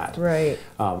miss that. Right.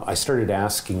 I started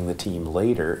asking the team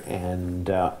later, and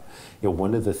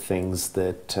one of the things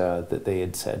that that they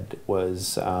had said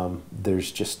was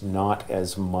there's just not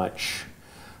as much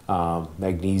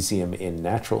magnesium in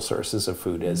natural sources of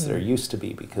food as there used to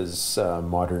be, because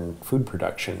modern food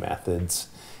production methods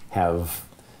have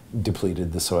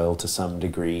depleted the soil to some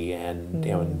degree, and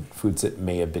and foods that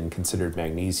may have been considered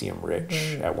magnesium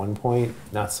rich at one point,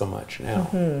 not so much now.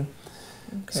 Okay.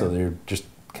 So they're just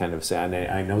kind of saying,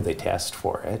 I know they test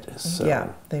for it. So.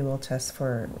 Yeah, they will test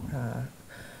for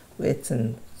it's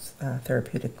in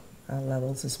therapeutic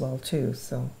levels as well too.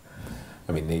 So,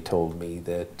 I mean, they told me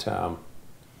that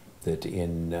that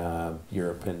in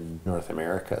Europe and North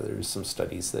America, there's some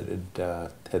studies that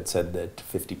had said that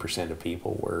 50% of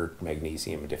people were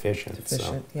magnesium deficient.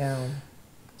 deficient, yeah.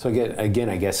 So again,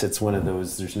 I guess it's one of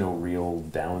those. There's no real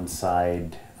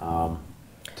downside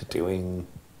to doing.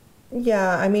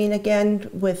 Yeah, I mean, again,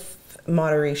 with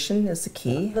moderation is the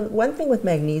key. The one thing with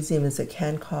magnesium is it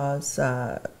can cause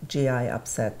GI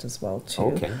upset as well too.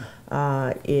 Okay.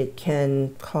 It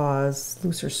can cause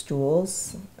looser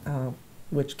stools,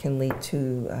 which can lead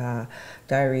to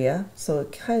diarrhea. So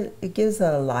it gives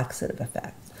a laxative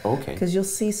effect. Okay. Because you'll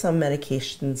see some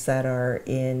medications that are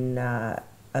in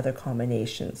other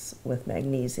combinations with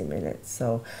magnesium in it.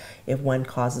 So if one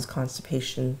causes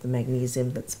constipation, the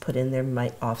magnesium that's put in there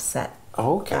might offset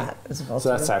Okay. that as well. So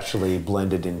that's too. actually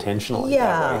blended intentionally.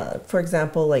 That way. Yeah, for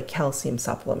example, like calcium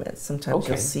supplements. Sometimes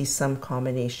Okay. you'll see some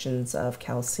combinations of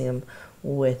calcium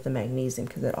with the magnesium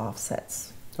because it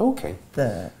offsets Okay.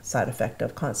 the side effect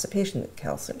of constipation that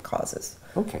calcium causes.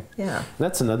 Okay. Yeah.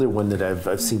 That's another one that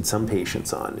I've seen some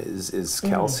patients on is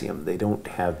calcium. They don't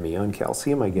have me on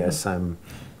calcium. I guess I'm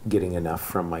getting enough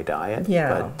from my diet.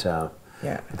 Yeah. But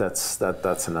Yeah.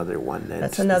 that's another one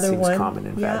that another seems one. common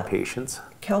in Yeah. bad patients.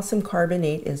 Calcium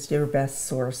carbonate is your best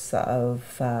source of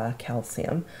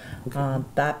calcium.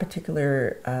 That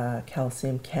particular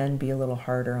calcium can be a little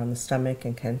harder on the stomach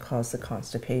and can cause the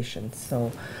constipation.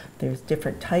 So there's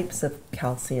different types of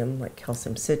calcium, like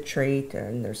calcium citrate,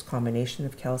 and there's combination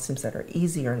of calciums that are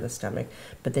easier in the stomach,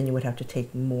 but then you would have to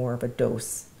take more of a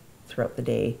dose throughout the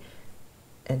day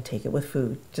and take it with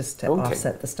food just to Okay.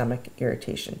 offset the stomach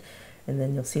irritation. And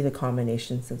then you'll see the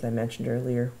combinations, as I mentioned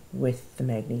earlier, with the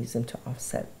magnesium to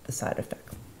offset the side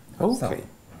effect. Okay. So, Okay.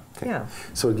 yeah.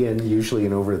 So again, usually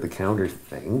an over-the-counter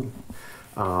thing.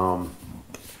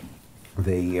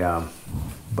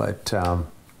 But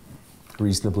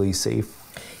reasonably safe.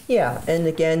 Yeah, and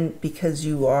again, because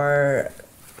you are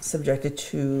subjected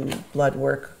to blood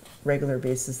work regular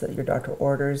basis that your doctor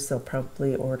orders, they'll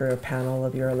probably order a panel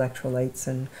of your electrolytes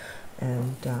and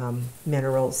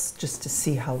minerals just to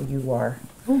see how you are.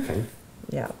 Okay.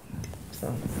 Yeah.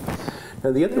 So.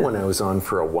 Now the other one I was on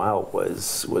for a while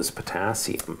was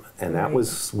potassium, and that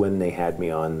was when they had me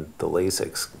on the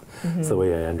Lasix. So the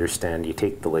way I understand, you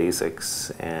take the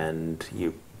Lasix and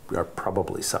you are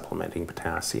probably supplementing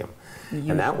potassium.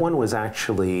 And that one was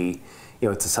actually,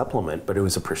 it's a supplement, but it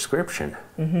was a prescription.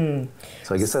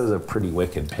 So I guess that was a pretty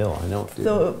wicked pill. I know.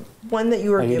 The one that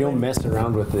you were And you given. don't mess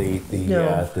around with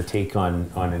No. the take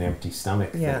on an empty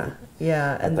stomach. Yeah, thing.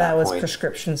 yeah, and that that was point.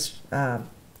 prescriptions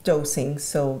dosing,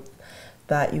 so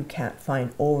that you can't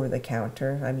find over the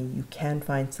counter. I mean, you can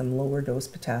find some lower dose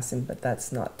potassium, but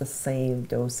that's not the same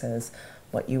dose as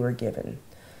what you were given.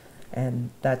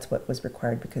 And that's what was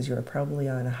required because you were probably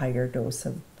on a higher dose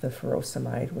of the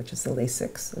furosemide, which is the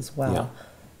Lasix as well. Yeah.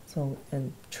 So,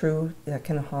 and true, that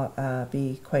can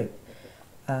be quite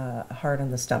hard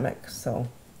on the stomach. So,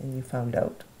 and you found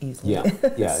out easily. Yeah,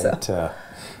 yeah. So,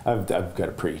 I've got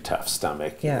a pretty tough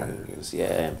stomach. Yeah. It was,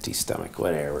 empty stomach,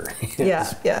 whatever.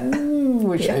 yeah, yeah,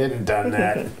 Wish I hadn't done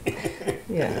that.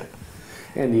 yeah.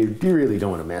 And you really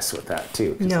don't want to mess with that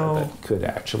too, because No. that could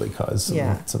actually cause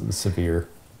Yeah. some severe.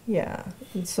 Yeah,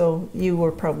 and so you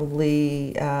were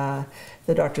probably, the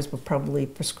doctors would probably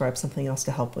prescribe something else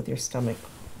to help with your stomach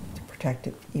to protect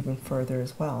it even further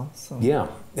as well. So Yeah,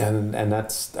 and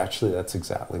that's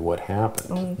exactly what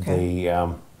happened. Oh, okay. They,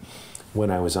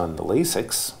 when I was on the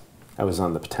Lasix, I was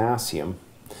on the potassium,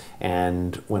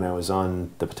 and when I was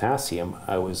on the potassium,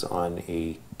 I was on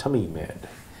a tummy med,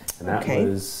 and that Okay.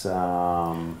 was it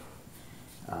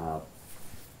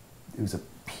was a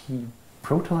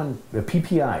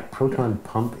PPI, proton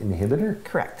pump inhibitor,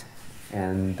 correct.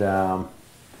 and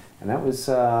that was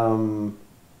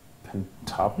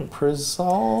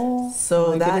pantoprazole.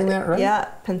 So Am I getting that right? yeah,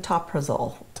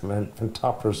 pantoprazole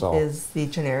Pantoprazole. is the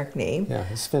generic name. Yeah,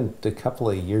 I spent a couple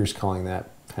of years calling that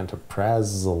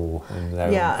pantoprazole,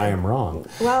 and Yeah. I am wrong.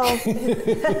 Well,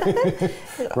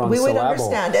 Wrong we would syllable.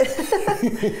 understand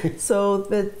it. So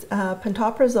the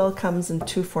pantoprazole comes in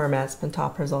two formats: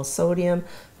 pantoprazole sodium,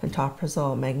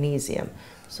 pantoprazole magnesium.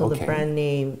 So Okay. the brand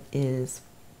name is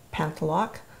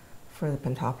Pantaloc for the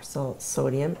pantoprazole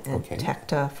sodium, and Okay.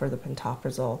 Tecta for the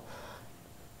pantoprazole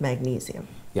magnesium.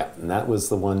 Yeah, and that was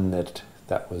the one that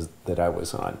I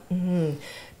was on.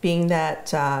 Being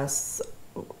that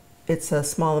it's a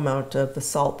small amount of the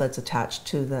salt that's attached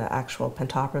to the actual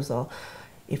pantoprazole.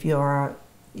 If you are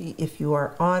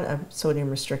on a sodium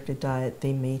restricted diet,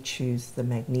 they may choose the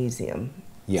magnesium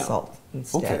Yeah. salt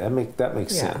instead. Okay, that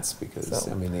makes Yeah, sense, because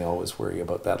so- I mean they always worry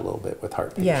about that a little bit with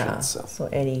heart Yeah. patients. So. So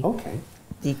any Okay,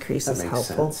 decrease that is makes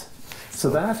helpful. sense. So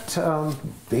that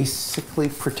basically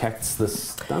protects the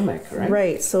stomach, right?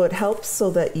 Right. So it helps so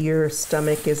that your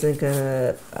stomach isn't going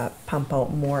to pump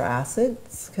out more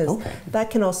acids, because Okay. that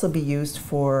can also be used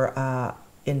for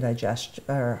indigestion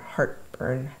or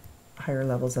heartburn, higher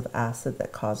levels of acid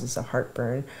that causes a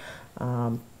heartburn.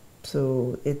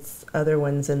 So it's other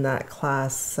ones in that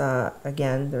class.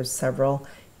 Again, there's several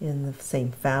in the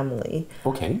same family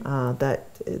Okay.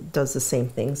 that does the same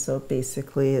thing. So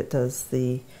basically, it does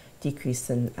the decrease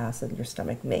in acid your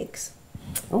stomach makes.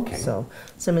 Okay. So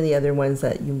some of the other ones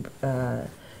that you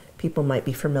people might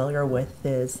be familiar with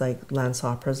is like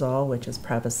lansoprazole, which is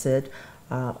Prevacid,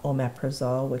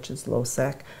 omeprazole, which is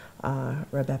Losec,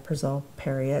 rabeprazole,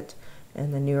 Periot,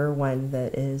 and the newer one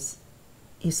that is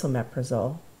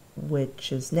esomeprazole,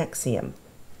 which is Nexium.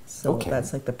 So Okay.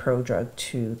 that's like the prodrug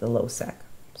to the Losec.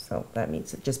 So that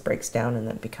means it just breaks down and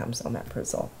then becomes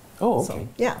omeprazole. Oh, So, okay.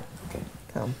 yeah. Okay.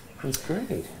 So, That's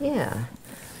great. yeah.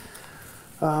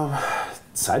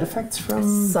 Side effects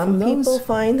from Some those? people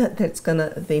find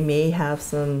that they may have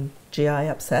some GI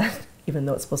upset, even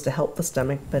though it's supposed to help the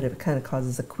stomach, but it kind of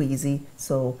causes a queasy.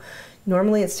 So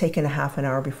normally it's taken a half an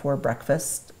hour before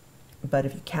breakfast, but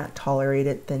if you can't tolerate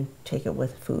it, then take it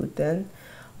with food then.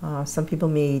 Some people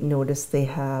may notice they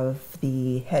have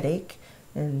the headache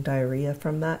and diarrhea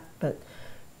from that, but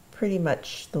pretty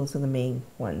much those are the main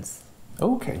ones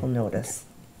Okay. people notice.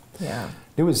 Yeah.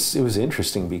 It was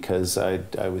interesting because I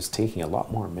was taking a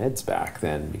lot more meds back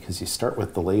then, because you start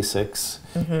with the Lasix,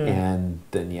 and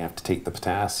then you have to take the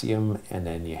potassium, and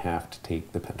then you have to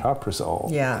take the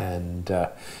pantoprazole. Yeah. And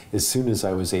as soon as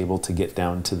I was able to get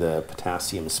down to the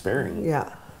potassium sparing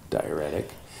Yeah. diuretic,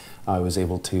 I was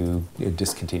able to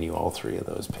discontinue all three of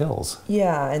those pills.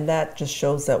 Yeah, and that just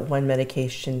shows that one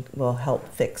medication will help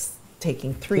fix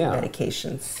taking three Yeah.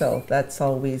 medications. So that's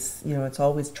always, it's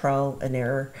always trial and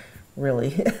error,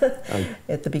 really,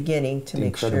 at the beginning to make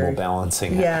Incredible sure.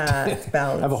 balancing Yeah, act. it's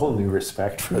balanced. I have a whole new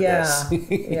respect for Yeah, this.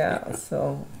 yeah.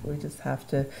 So we just have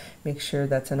to make sure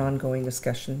that's an ongoing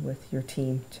discussion with your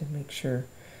team to make sure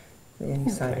any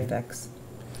side Okay. effects.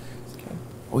 Okay.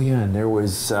 Oh yeah, and there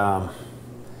was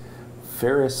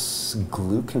ferrous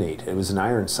gluconate. It was an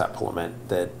iron supplement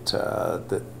that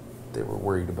that they were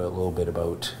worried about a little bit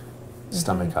about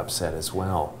stomach upset as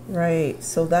well. Right.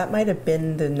 So that might have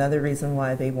been another reason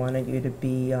why they wanted you to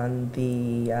be on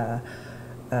the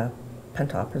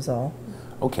pantoprazole,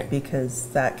 Okay. because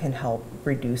that can help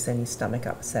reduce any stomach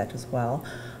upset as well.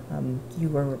 You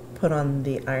were put on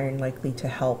the iron likely to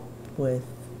help with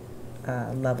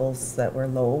levels that were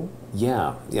low.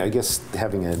 Yeah. I guess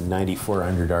having a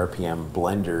 9,400 RPM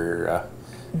blender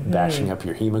bashing up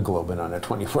your hemoglobin on a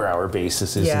 24-hour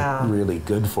basis isn't Yeah. really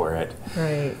good for it.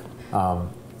 Right.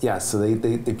 Yeah, so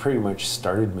they pretty much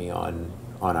started me on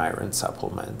iron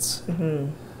supplements. Do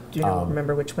you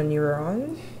remember which one you were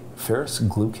on? Ferrous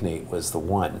gluconate was the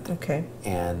one. Okay.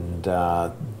 And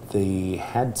they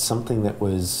had something that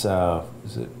was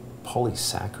it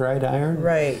polysaccharide iron?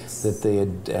 Right. That they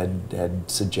had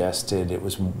suggested it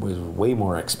was way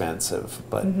more expensive,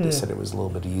 but they said it was a little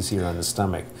bit easier on the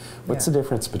stomach. What's the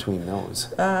difference between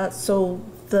those? So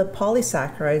the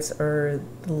polysaccharides are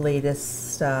the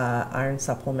latest iron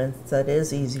supplement that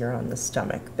is easier on the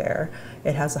stomach there.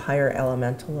 It has a higher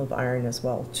elemental of iron as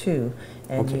well too.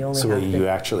 And you only have you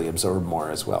actually absorb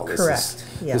more as well. Correct.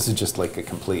 This is just like a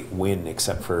complete win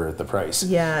except for the price.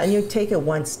 Yeah, and you take it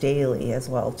once daily as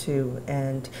well too.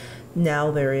 And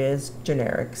now there is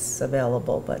generics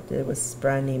available, but it was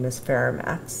brand name is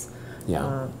Ferromax.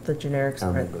 Yeah. The generics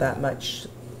aren't that much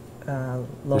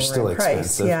lower still in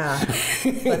price. expensive. Yeah,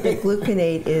 but the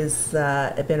gluconate is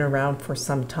been around for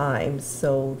some time,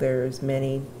 so there's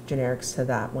many generics to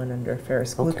that one under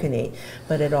ferrous gluconate.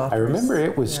 But it offers. I remember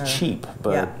it was cheap,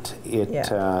 but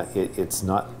it's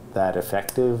not that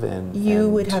effective, and you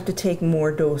would have to take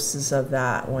more doses of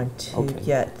that one to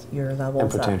get your levels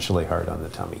and potentially hard on the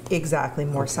tummy. Exactly,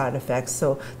 more side effects.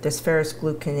 So there's ferrous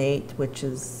gluconate, which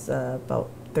is about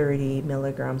 30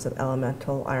 milligrams of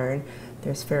elemental iron.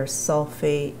 There's ferrous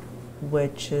sulfate,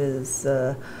 which is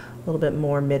a little bit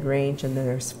more mid-range, and then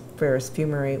there's ferrous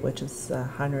fumarate, which is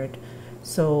 100.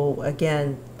 So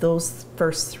again, those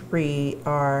first three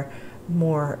are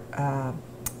more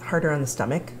harder on the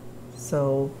stomach.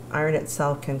 So iron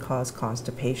itself can cause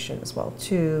constipation as well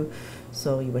too.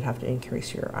 So you would have to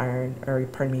increase your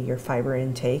your fiber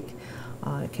intake.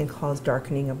 It can cause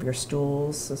darkening of your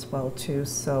stools as well too.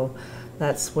 So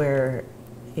that's where,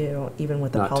 even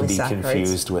with the polysaccharides. Not to be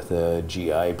confused with a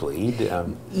GI bleed.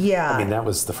 Yeah. I mean, that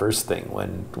was the first thing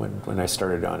when I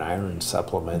started on iron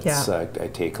supplements. I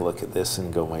take a look at this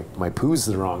and go, my poo's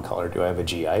the wrong color. Do I have a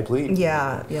GI bleed?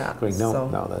 Yeah. Going,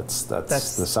 no, that's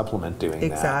the supplement doing that.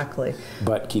 Exactly.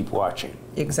 But keep watching.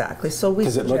 Exactly. So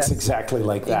because it looks exactly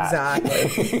like that.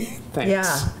 Exactly. Thanks.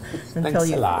 Yeah. Thanks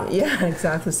a lot. Yeah,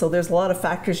 exactly. So there's a lot of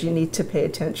factors you need to pay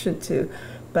attention to,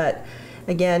 but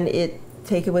again,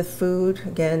 take it with food.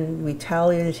 Again, we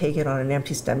tell you to take it on an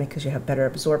empty stomach because you have better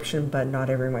absorption, but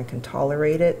not everyone can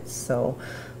tolerate it. So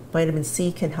vitamin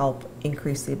C can help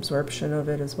increase the absorption of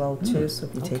it as well too. So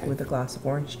if you take it with a glass of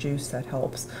orange juice, that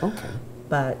helps. Okay.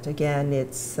 But again,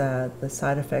 it's the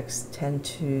side effects tend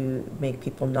to make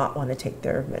people not want to take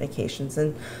their medications.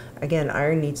 And again,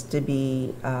 iron needs to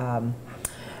be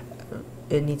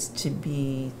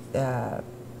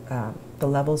the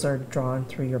levels are drawn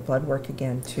through your blood work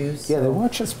again too. So. Yeah, they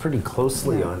watch us pretty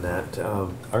closely on that.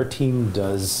 Our team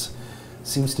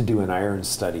seems to do an iron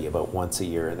study about once a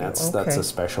year, and that's a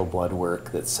special blood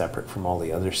work that's separate from all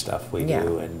the other stuff we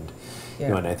do. And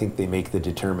and I think they make the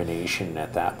determination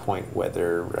at that point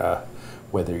whether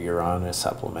you're on a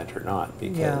supplement or not,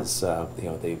 because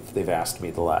they've asked me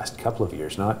the last couple of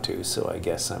years not to, so I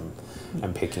guess I'm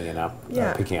picking up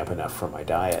enough from my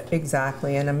diet.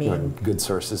 Exactly, and I mean, good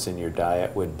sources in your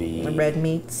diet would be red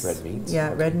meats.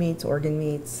 Yeah, red meats, organ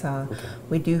meats.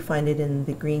 We do find it in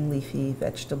the green leafy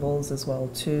vegetables as well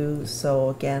too. So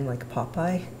again, like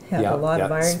Popeye, have a lot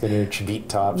of iron. Spinach, beet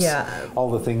tops, all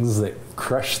the things that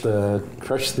crush the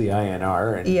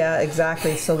INR. And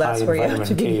exactly. So that's where you have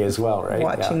to be K as well, right?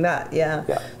 Watching that. Yeah.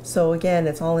 So again,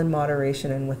 it's all in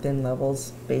moderation and within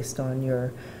levels based on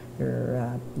your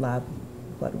lab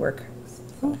blood work.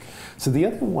 So the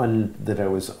other one that I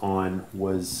was on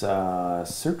was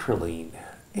sertraline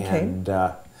and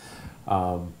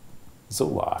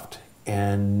Zoloft,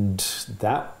 and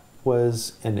that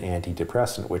was an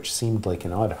antidepressant, which seemed like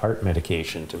an odd heart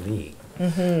medication to me.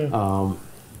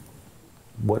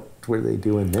 What were they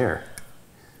doing there?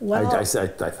 Well, I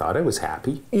thought I was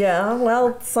happy. Yeah,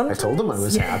 well, sometimes. I told them I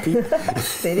was happy.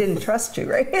 They didn't trust you,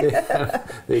 right?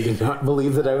 They did not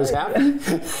believe that I was happy.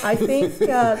 I think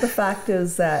the fact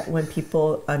is that when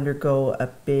people undergo a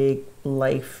big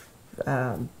life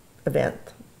event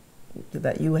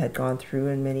that you had gone through,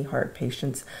 and many heart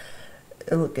patients,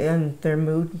 and their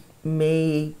mood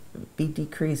may be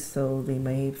decreased, so they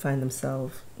may find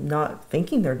themselves not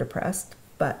thinking they're depressed,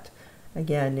 but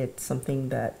again, it's something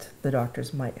that the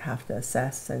doctors might have to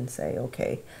assess and say,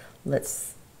 okay,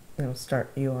 let's start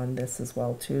you on this as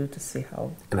well too, to see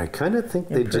how. And I kind of think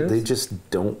they just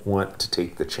don't want to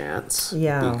take the chance.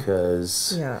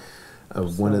 Because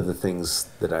one of the things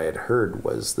that I had heard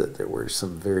was that there were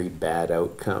some very bad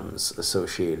outcomes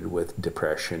associated with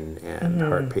depression and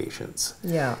heart patients.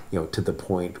 To the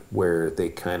point where they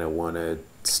kind of want to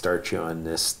start you on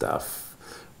this stuff,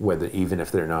 even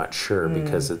if they're not sure,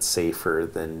 because it's safer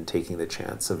than taking the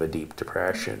chance of a deep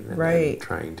depression and then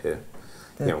trying to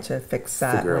fix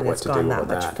that when it's gone that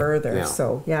much further.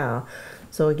 So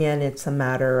again, it's a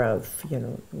matter of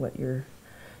what your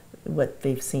what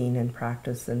they've seen in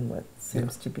practice and what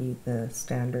seems to be the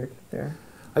standard there.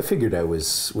 I figured I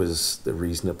was a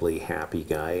reasonably happy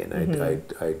guy, and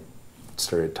I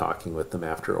started talking with them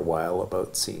after a while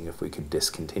about seeing if we could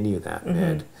discontinue that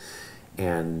med.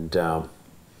 And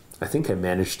I think I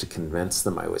managed to convince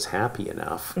them I was happy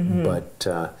enough, but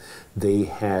they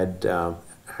had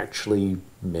actually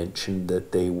mentioned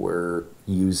that they were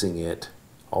using it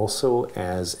also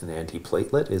as an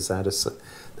antiplatelet. Is that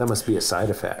that must be a side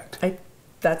effect?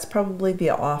 That's probably the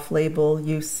off-label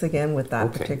use again with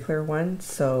that particular one.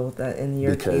 So that in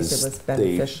your case it was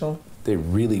beneficial. They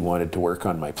really wanted to work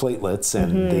on my platelets,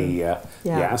 and the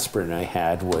aspirin I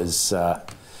had was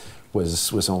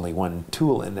only one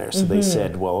tool in there. So they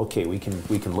said, well, okay, we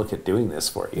can look at doing this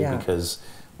for you because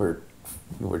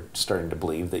we're starting to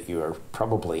believe that you are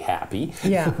probably happy.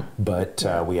 Yeah. But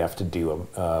we have to do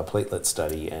a platelet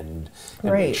study and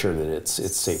make sure that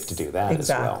it's safe to do that as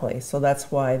well. Exactly. So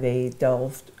that's why they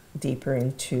delved deeper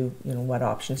into what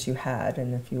options you had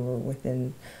and if you were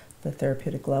within the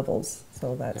therapeutic levels.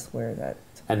 So that's where that.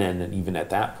 And then even at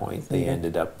that point, they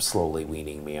ended up slowly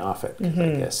weaning me off it. Because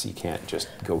I guess you can't just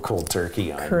go cold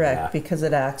turkey on. Correct, because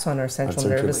it acts on our central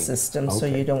nervous system, so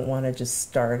you don't want to just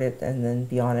start it and then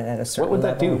be on it at a certain level.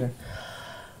 What would that do?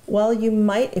 Well, you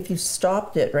might, if you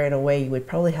stopped it right away, you would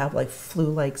probably have like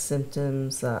flu-like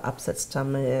symptoms, upset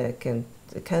stomach, and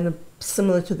kind of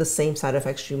similar to the same side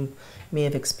effects you may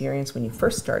have experienced when you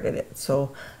first started it.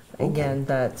 So again,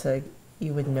 that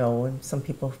you would know, and some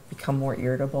people become more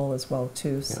irritable as well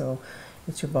too. So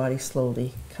it's your body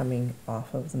slowly coming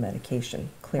off of the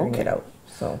medication, clearing it out.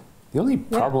 So the only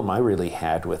problem I really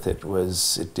had with it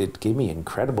was it gave me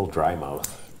incredible dry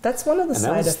mouth. That's one of the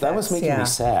side effects. That was making me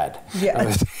sad.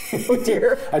 Yeah. Oh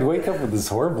dear. I'd wake up with this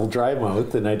horrible dry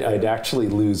mouth, and I'd actually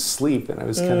lose sleep, and I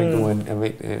was kind of going,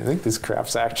 I think this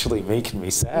crap's actually making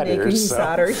me sadder. Making you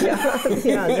sadder, yeah.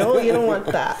 No, you don't want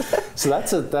that. So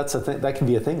that's a thing. That can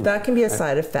be a thing. That can be a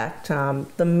side effect.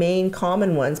 The main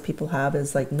common ones people have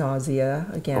is like nausea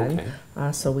again.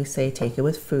 So we say take it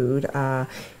with food.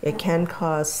 It can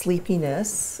cause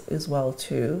sleepiness as well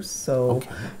too. So,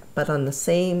 but on the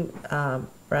same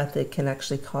breath, it can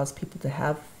actually cause people to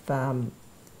have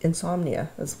insomnia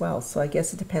as well. So I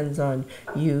guess it depends on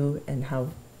you and how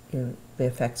the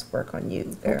effects work on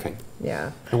you there. Okay.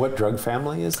 Yeah. And what drug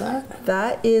family is that?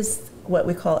 That is what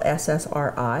we call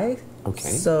SSRI. Okay.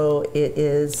 So it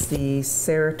is the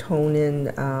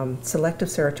serotonin, selective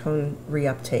serotonin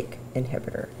reuptake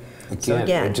inhibitor.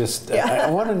 Again, I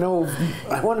want to know.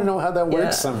 I want to know how that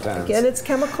works sometimes. Again, it's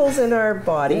chemicals in our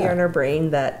body and our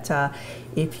brain that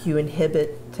if you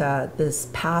inhibit this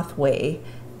pathway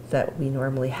that we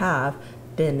normally have,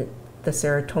 then the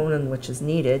serotonin which is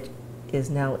needed is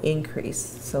now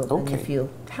increased. So then you feel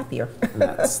happier. And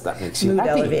that makes you mood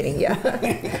happy.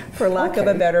 Elevating, for lack of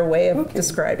a better way of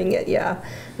describing it,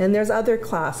 And there's other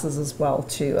classes as well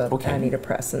too of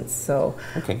antidepressants. So,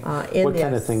 what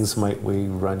kind of things might we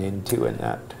run into in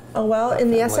that? Oh well, in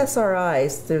the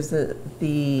SSRIs, there's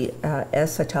the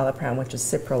S-citalopram, which is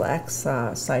Cipralex,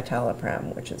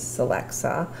 citalopram, which is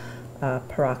Celexa,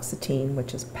 paroxetine,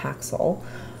 which is Paxil.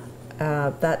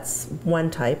 That's one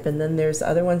type, and then there's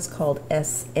other ones called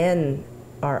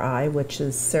SNRI, which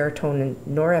is serotonin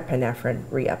norepinephrine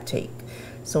reuptake.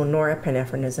 So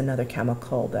norepinephrine is another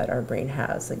chemical that our brain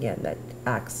has, again, that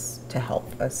acts to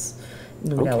help us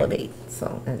mood elevate,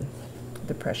 and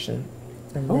depression.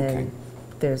 And then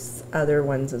there's other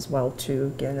ones as well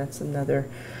too. Again, that's another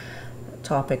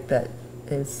topic that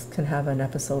can have an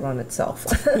episode on itself.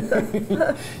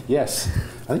 Yes,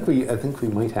 I think we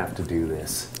might have to do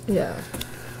this. Yeah.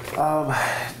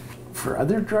 For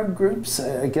other drug groups,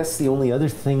 I guess the only other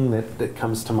thing that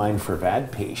comes to mind for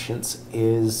VAD patients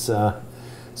is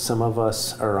some of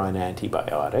us are on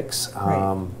antibiotics.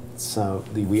 So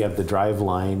we have the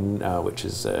driveline, which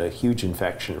is a huge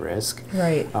infection risk.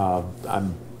 Right.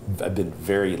 I've been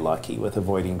very lucky with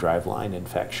avoiding driveline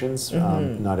infections.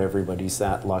 Not everybody's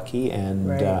that lucky, and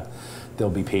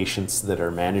there'll be patients that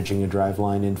are managing a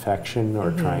driveline infection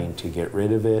or trying to get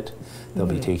rid of it. They'll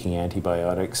be taking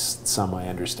antibiotics. Some, I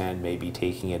understand, may be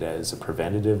taking it as a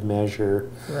preventative measure.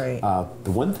 Right.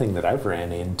 The one thing that I've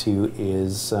ran into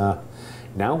is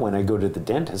now when I go to the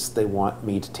dentist, they want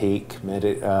me to take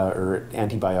or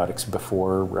antibiotics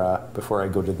before I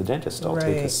go to the dentist. I'll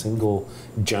take a single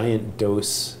giant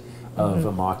dose of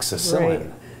amoxicillin.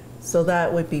 Right. So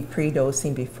that would be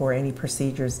pre-dosing before any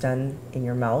procedure is done in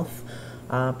your mouth,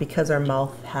 because our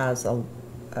mouth has a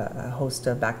host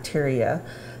of bacteria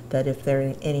that if they're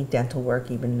in any dental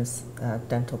work, even this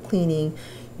dental cleaning,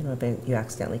 if you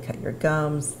accidentally cut your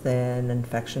gums, then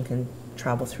infection can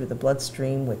travel through the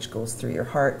bloodstream, which goes through your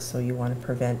heart. So you want to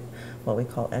prevent what we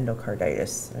call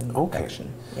endocarditis and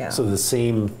infection. Yeah. So the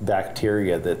same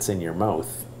bacteria that's in your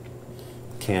mouth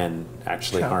can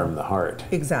actually harm the heart.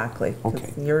 Exactly.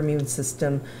 Okay. Your immune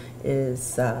system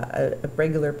is, a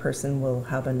regular person will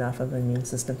have enough of an immune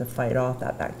system to fight off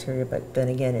that bacteria, but then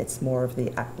again, it's more of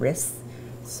the at risk.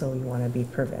 So you want to be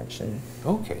prevention.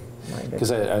 Okay. Minded.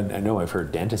 Because I know I've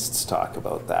heard dentists talk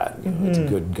about that. You know, it's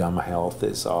good gum health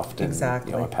is often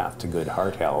a path to good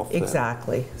heart health.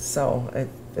 Exactly. So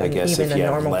I guess even if you a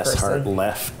have normal less heart person,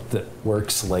 left that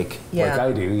works like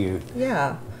I do,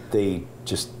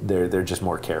 they're just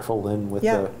more careful than with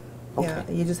the. Okay. Yeah,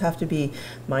 you just have to be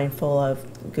mindful of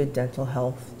good dental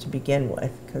health to begin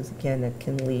with, because again, it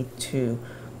can lead to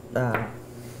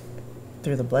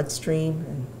through the bloodstream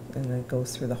and then it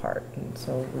goes through the heart, and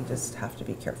so we just have to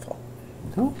be careful.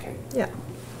 Okay. Yeah.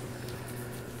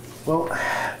 Well,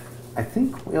 I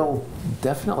think we'll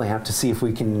definitely have to see if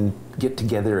we can get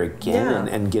together again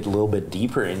and get a little bit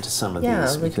deeper into some of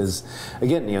these, because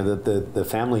again, you know, the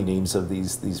family names of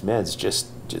these meds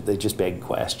just beg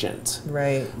questions.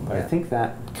 Right. But I think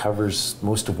that covers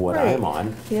most of what I'm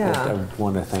on. Yeah. I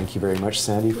want to thank you very much,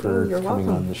 Sandy, for coming welcome.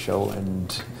 on the show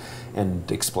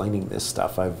and explaining this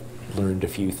stuff. I've learned a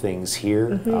few things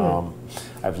here.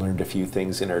 I've learned a few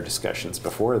things in our discussions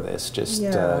before this, just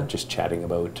chatting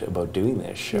about doing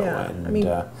this show. Yeah. And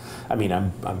I mean,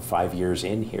 I'm 5 years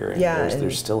in here, and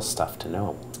there's still stuff to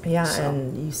know. Yeah, so.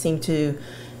 And you seem to,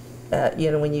 you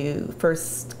know, when you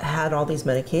first had all these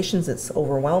medications, it's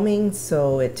overwhelming.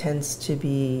 So it tends to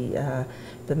be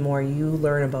the more you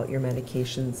learn about your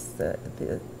medications, the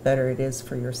better it is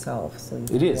for yourself. So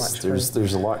you it is.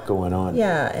 There's a lot going on.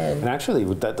 Yeah, and actually,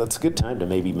 that's a good time to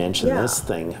maybe mention this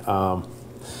thing.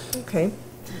 Okay.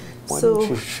 Why don't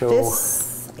you show?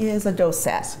 This is a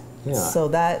dosette. Yeah. So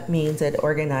that means it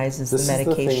organizes the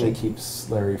medication. This is the thing that keeps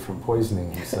Larry from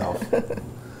poisoning himself.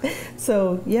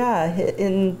 So yeah,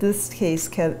 in this case,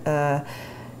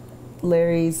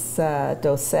 Larry's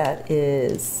dosette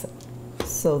is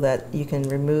so that you can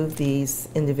remove these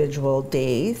individual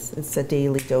days. It's a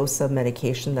daily dose of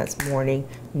medication that's morning,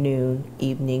 noon,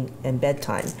 evening, and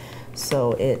bedtime.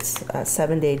 So it's a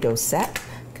 7-day dosette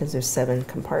because there's 7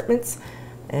 compartments,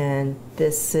 and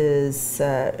this is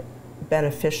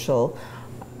beneficial,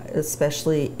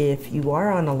 especially if you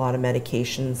are on a lot of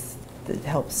medications. It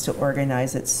helps to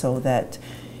organize it so that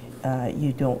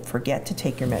you don't forget to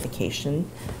take your medication.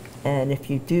 And if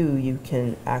you do, you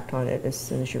can act on it as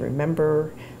soon as you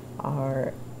remember.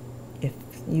 Or if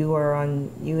you are on,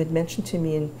 you had mentioned to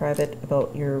me in private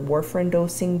about your warfarin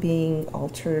dosing being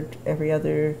altered every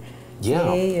other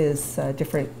day is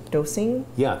different dosing.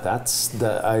 Yeah, that's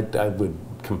I would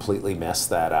completely mess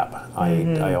that up.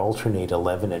 I alternate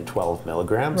 11 and 12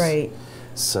 milligrams. Right.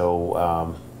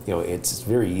 So, you know, it's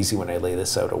very easy when I lay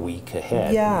this out a week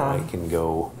ahead. Yeah. I can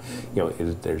go, you know,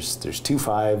 there's 2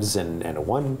 5s and a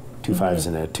 1, 2 5s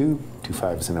and a 2, 2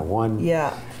 5s and a 1.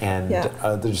 Yeah. And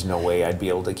there's no way I'd be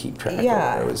able to keep track of what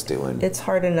I was doing. It's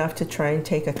hard enough to try and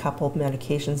take a couple of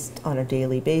medications on a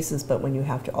daily basis, but when you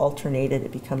have to alternate it,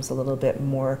 it becomes a little bit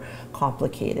more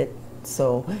complicated.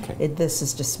 So this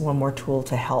is just one more tool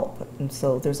to help. And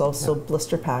so there's also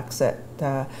blister packs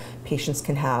that patients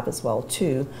can have as well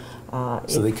too.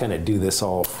 So they kind of do this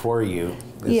all for you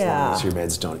as long as your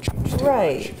meds don't change too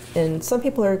much. And some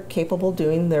people are capable of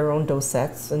doing their own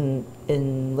dosettes, and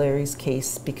in Larry's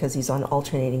case, because he's on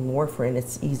alternating warfarin,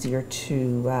 it's easier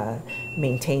to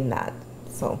maintain that.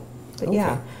 So, but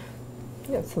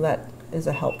so that is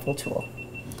a helpful tool.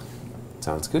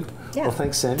 Sounds good. Yeah. Well,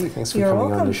 thanks, Sandy. Thanks for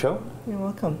coming on the show. You're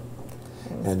welcome.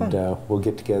 And we'll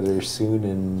get together soon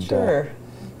and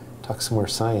talk some more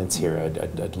science here.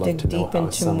 I'd love to know how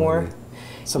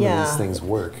some of these things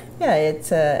work. Yeah,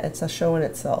 it's a show in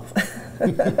itself.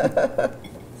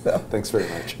 So, thanks very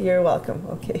much. You're welcome.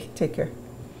 Okay, take care.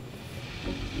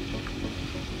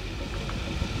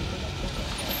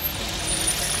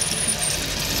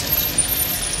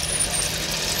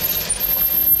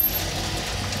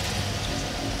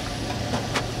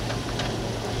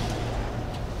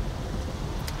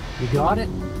 You got it?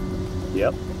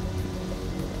 Yep.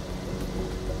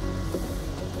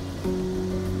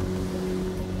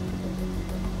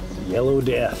 Yellow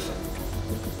Death.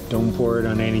 Don't pour it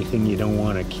on anything you don't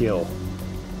want to kill.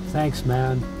 Thanks,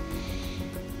 man.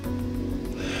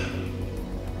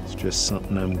 It's just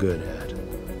something I'm good at.